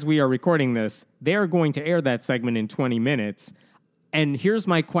thing, as we are recording this, they're going to air that segment in 20 minutes. And here's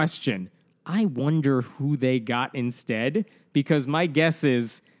my question. I wonder who they got instead, because my guess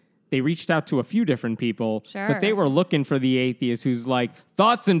is they reached out to a few different people, but they were looking for the atheist who's like,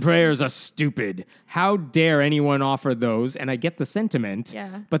 "Thoughts and prayers are stupid. How dare anyone offer those?" And I get the sentiment,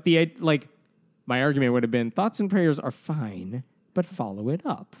 but my argument would have been, thoughts and prayers are fine, but follow it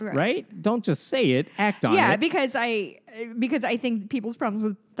up, right? Don't just say it, act on it. Yeah, because I think people's problems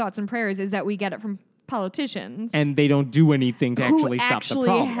with thoughts and prayers is that we get it from politicians. And they don't do anything to actually stop the problem.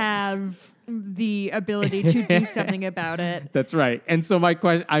 Who actually have the ability to do something about it. That's right. And so my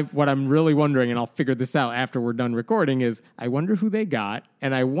question, what I'm really wondering, and I'll figure this out after we're done recording, is I wonder who they got,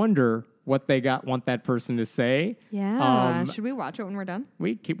 and I wonder what they want that person to say. Yeah. Should we watch it when we're done?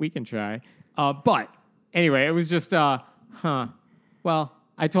 We can try. But anyway, it was just, Well,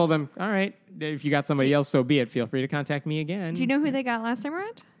 I told them, all right, if you got somebody else, so be it. Feel free to contact me again. Do you know who they got last time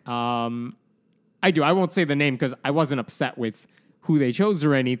around? I do. I won't say the name because I wasn't upset with who they chose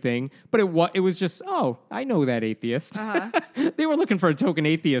or anything, but it was just, I know that atheist. They were looking for a token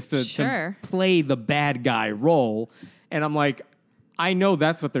atheist to play the bad guy role. And I'm like, I know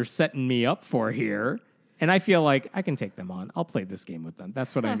that's what they're setting me up for here. And I feel like I can take them on. I'll play this game with them.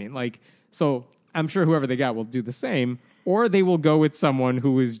 That's what I mean. So I'm sure whoever they got will do the same, or they will go with someone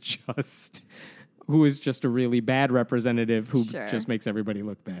who is just a really bad representative who just makes everybody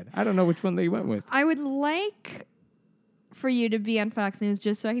look bad. I don't know which one they went with. I would like for you to be on Fox News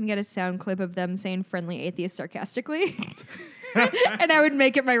just so I can get a sound clip of them saying "friendly atheist" sarcastically. And I would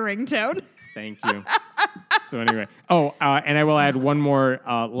make it my ringtone. Thank you. So anyway, and I will add one more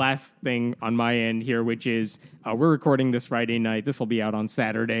last thing on my end here, which is we're recording this Friday night. This will be out on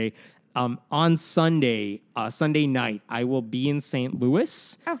Saturday. On Sunday night, I will be in St.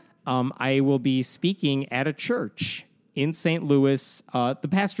 Louis. I will be speaking at a church in St. Louis. The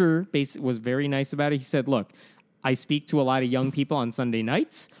pastor was very nice about it. He said, "Look, I speak to a lot of young people on Sunday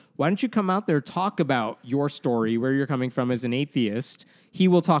nights. Why don't you come out there, talk about your story, where you're coming from as an atheist?" He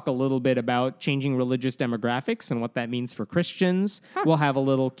will talk a little bit about changing religious demographics and what that means for Christians. We'll have a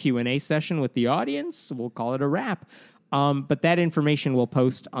little Q&A session with the audience. We'll call it a wrap. But that information we'll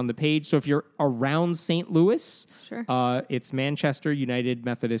post on the page. So if you're around St. Louis, it's Manchester United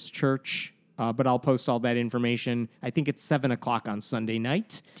Methodist Church, but I'll post all that information. I think it's 7:00 on Sunday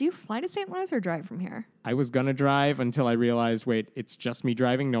night. Do you fly to St. Louis or drive from here? I was going to drive until I realized, wait, it's just me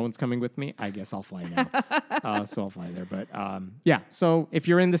driving. No one's coming with me. I guess I'll fly now. So I'll fly there. But yeah, so if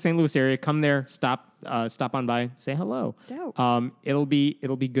you're in the St. Louis area, come there, stop on by, say hello. Dope. It'll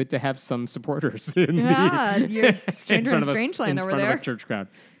be good to have some supporters in you're stranger in Strangeland over there. there. Of a church crowd.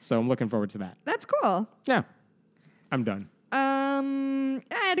 So I'm looking forward to that. That's cool. Yeah. I'm done. I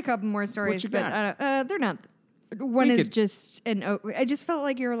had a couple more stories, but they're not. Just I just felt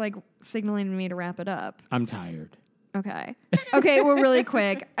like you were like signaling to me to wrap it up. I'm tired. Okay. Well, really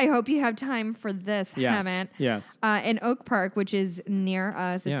quick. I hope you have time for this. Yes. Yes. In Oak Park, which is near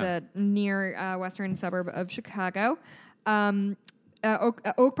us, it's a near western suburb of Chicago.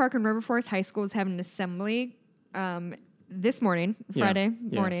 Oak Park and River Forest High School is having an assembly this morning, Friday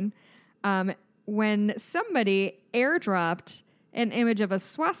morning, when somebody airdropped an image of a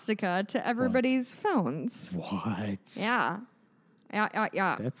swastika to everybody's phones. What? Yeah.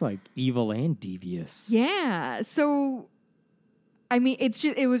 That's like evil and devious. Yeah. So, I mean,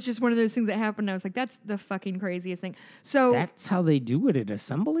 it was just one of those things that happened. I was like, that's the fucking craziest thing. So that's how they do it at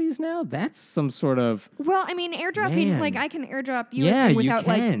assemblies now? That's some sort of... Well, I mean, airdropping, Man. like, I can airdrop you without,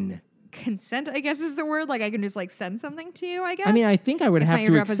 like, consent, I guess is the word. Like, I can just, like, send something to you, I guess. I mean, I think I would have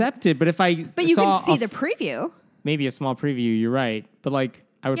to accept it, but if I But you can see the preview. Maybe a small preview, you're right. But, like,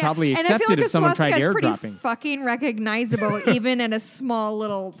 I would probably accept it if someone tried airdropping. Pretty fucking recognizable, even in a small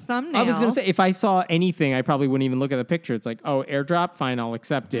little thumbnail. I was going to say, if I saw anything, I probably wouldn't even look at the picture. It's like, oh, airdrop, fine, I'll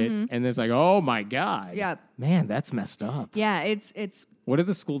accept it. And it's like, oh my God. Yeah. Man, that's messed up. Yeah, it's. What did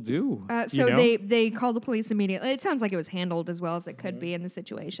the school do? So they called the police immediately. It sounds like it was handled as well as it could be in the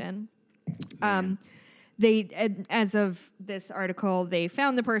situation. They, as of this article, they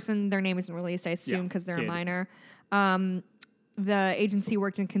found the person. Their name isn't released, I assume, because they're a minor. The agency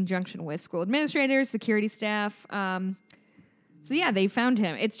worked in conjunction with school administrators, security staff. So yeah, they found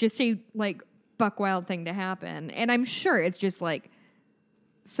him. It's just a like buck wild thing to happen, and I'm sure it's just like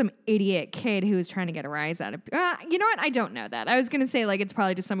some idiot kid who was trying to get a rise out of. You know what? I don't know that. I was gonna say like it's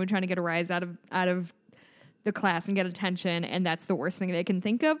probably just someone trying to get a rise out of the class and get attention, and that's the worst thing they can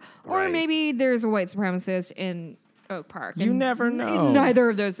think of. Or maybe there's a white supremacist in Oak Park. You never know. Neither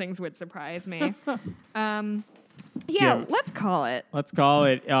of those things would surprise me. Yeah, let's call it. Let's call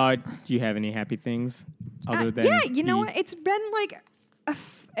it. Do you have any happy things other than? Yeah, you know what? It's been like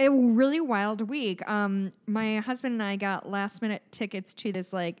a really wild week. My husband and I got last minute tickets to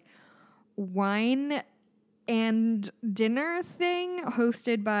this like wine and dinner thing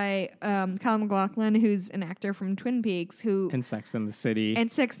hosted by Kyle MacLachlan, who's an actor from Twin Peaks, and Sex and the City.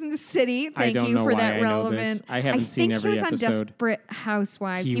 Thank you for that relevant. I haven't seen every episode. I think he was on Desperate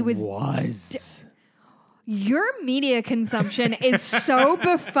Housewives. He was. Your media consumption is so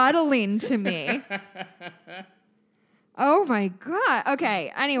befuddling to me. Oh my God.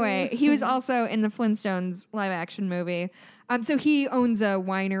 Okay. Anyway, he was also in the Flintstones live action movie. So he owns a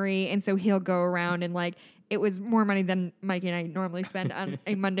winery, and so he'll go around and like, it was more money than Mikey and I normally spend on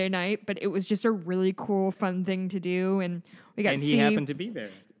a Monday night, but it was just a really cool, fun thing to do. And we got he happened to be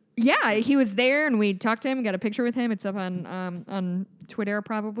there. Yeah, he was there, and we talked to him, got a picture with him. It's up on Twitter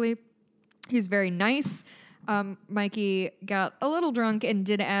probably. He's very nice. Mikey got a little drunk and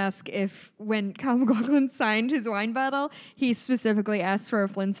did ask if when Kyle MacLachlan signed his wine bottle, he specifically asked for a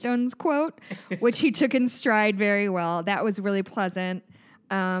Flintstones quote, which he took in stride very well. That was really pleasant.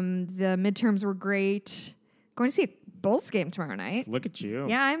 The midterms were great. Going to see a Bulls game tomorrow night. Look at you.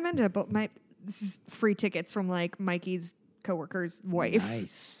 Yeah, I'm into this is free tickets from like Mikey's coworker's wife.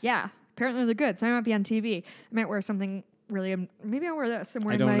 Nice. Yeah, apparently they're good. So I might be on TV. I might wear something really. Maybe I'll wear that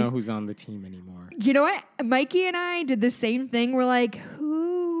somewhere. I don't know who's on the team anymore. You know what? Mikey and I did the same thing. We're like,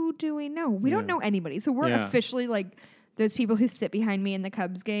 who do we know? We don't know anybody. So we're officially like those people who sit behind me in the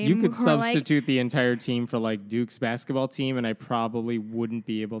Cubs game. You could substitute the entire team for like Duke's basketball team, and I probably wouldn't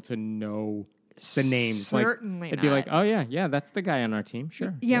be able to know the names. Certainly it'd be like, oh yeah, that's the guy on our team.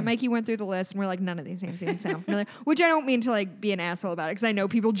 Sure. Yeah, Mikey went through the list, and we're like, none of these names even sound familiar. Which I don't mean to like be an asshole about it, because I know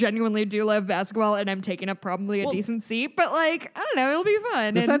people genuinely do love basketball, and I'm taking up probably a decent seat. But like, I don't know, it'll be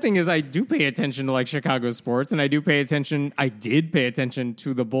fun. The sad thing is, I do pay attention to like Chicago sports, and I did pay attention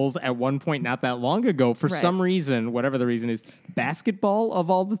to the Bulls at one point not that long ago. For some reason, whatever the reason is, basketball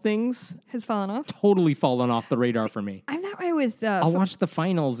of all the things has fallen off. Totally fallen off the radar for me. I'm that way with. I'll watch the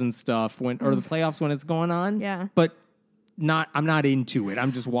finals and stuff or the playoffs when it's going on. Yeah. But I'm not into it.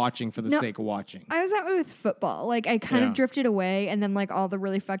 I'm just watching for the sake of watching. I was that way with football. Like I kind of drifted away, and then like all the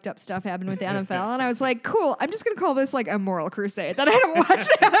really fucked up stuff happened with the NFL, and I was like, cool. I'm just gonna call this like a moral crusade that I don't watch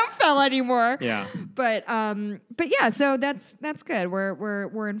the NFL anymore. Yeah. But yeah. So that's good.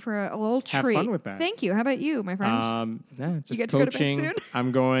 We're in for a little treat. Have fun with that. Thank you. How about you, my friend? Yeah, just you get coaching. To go to bed soon?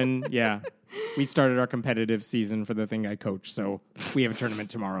 I'm going. Yeah. We started our competitive season for the thing I coach, so we have a tournament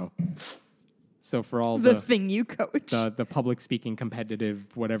tomorrow. So for all the thing you coach, the public speaking competitive,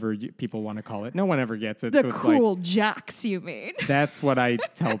 whatever people want to call it, no one ever gets it. The so cool it's jocks, you mean? That's what I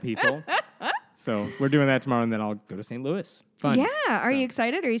tell people. So we're doing that tomorrow, and then I'll go to St. Louis. Fun. Yeah. Are you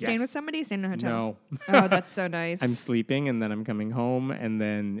excited? Are you staying with somebody? Staying in a hotel? No. Oh, that's so nice. I'm sleeping, and then I'm coming home, and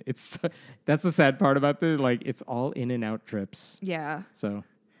then that's the sad part about it's all in and out trips. Yeah. So.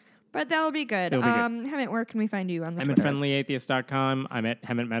 But that'll be good. It'll be good. Hemant, where can we find you on the I'm Twitters? at friendlyatheist.com. I'm at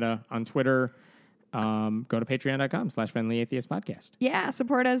Hemant Meta on Twitter. Go to patreon.com/friendlyatheistpodcast. Yeah,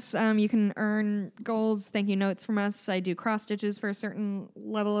 support us. You can earn goals, thank you notes from us. I do cross stitches for a certain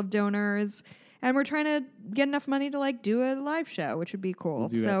level of donors. And we're trying to get enough money to do a live show, which would be cool. We'll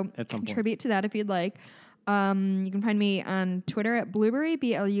do that at some point. Contribute to that if you'd like. You can find me on Twitter at Blueberry,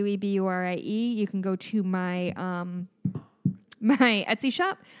 BLUEBURIE. You can go to my my Etsy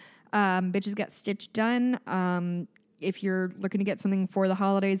shop. Bitches Get Stitched Done. If you're looking to get something for the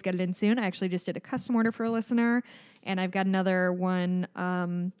holidays, get it in soon. I actually just did a custom order for a listener, and I've got another one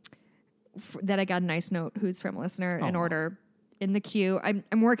that I got a nice note who's from a listener in order in the queue.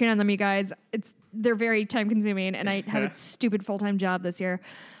 I'm working on them, you guys. They're very time consuming, and I have a stupid full-time job this year.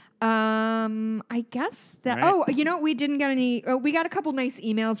 I guess that. Right. Oh, we didn't get any. We got a couple nice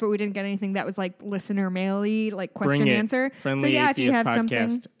emails, but we didn't get anything that was listener maily, question answer. Friendly so yeah, if you have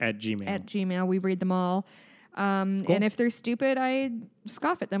something at Gmail, we read them all. Cool. And if they're stupid, I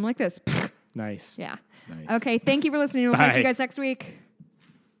scoff at them like this. Nice. Yeah. Nice. Okay. Thank you for listening. We'll talk to you guys next week.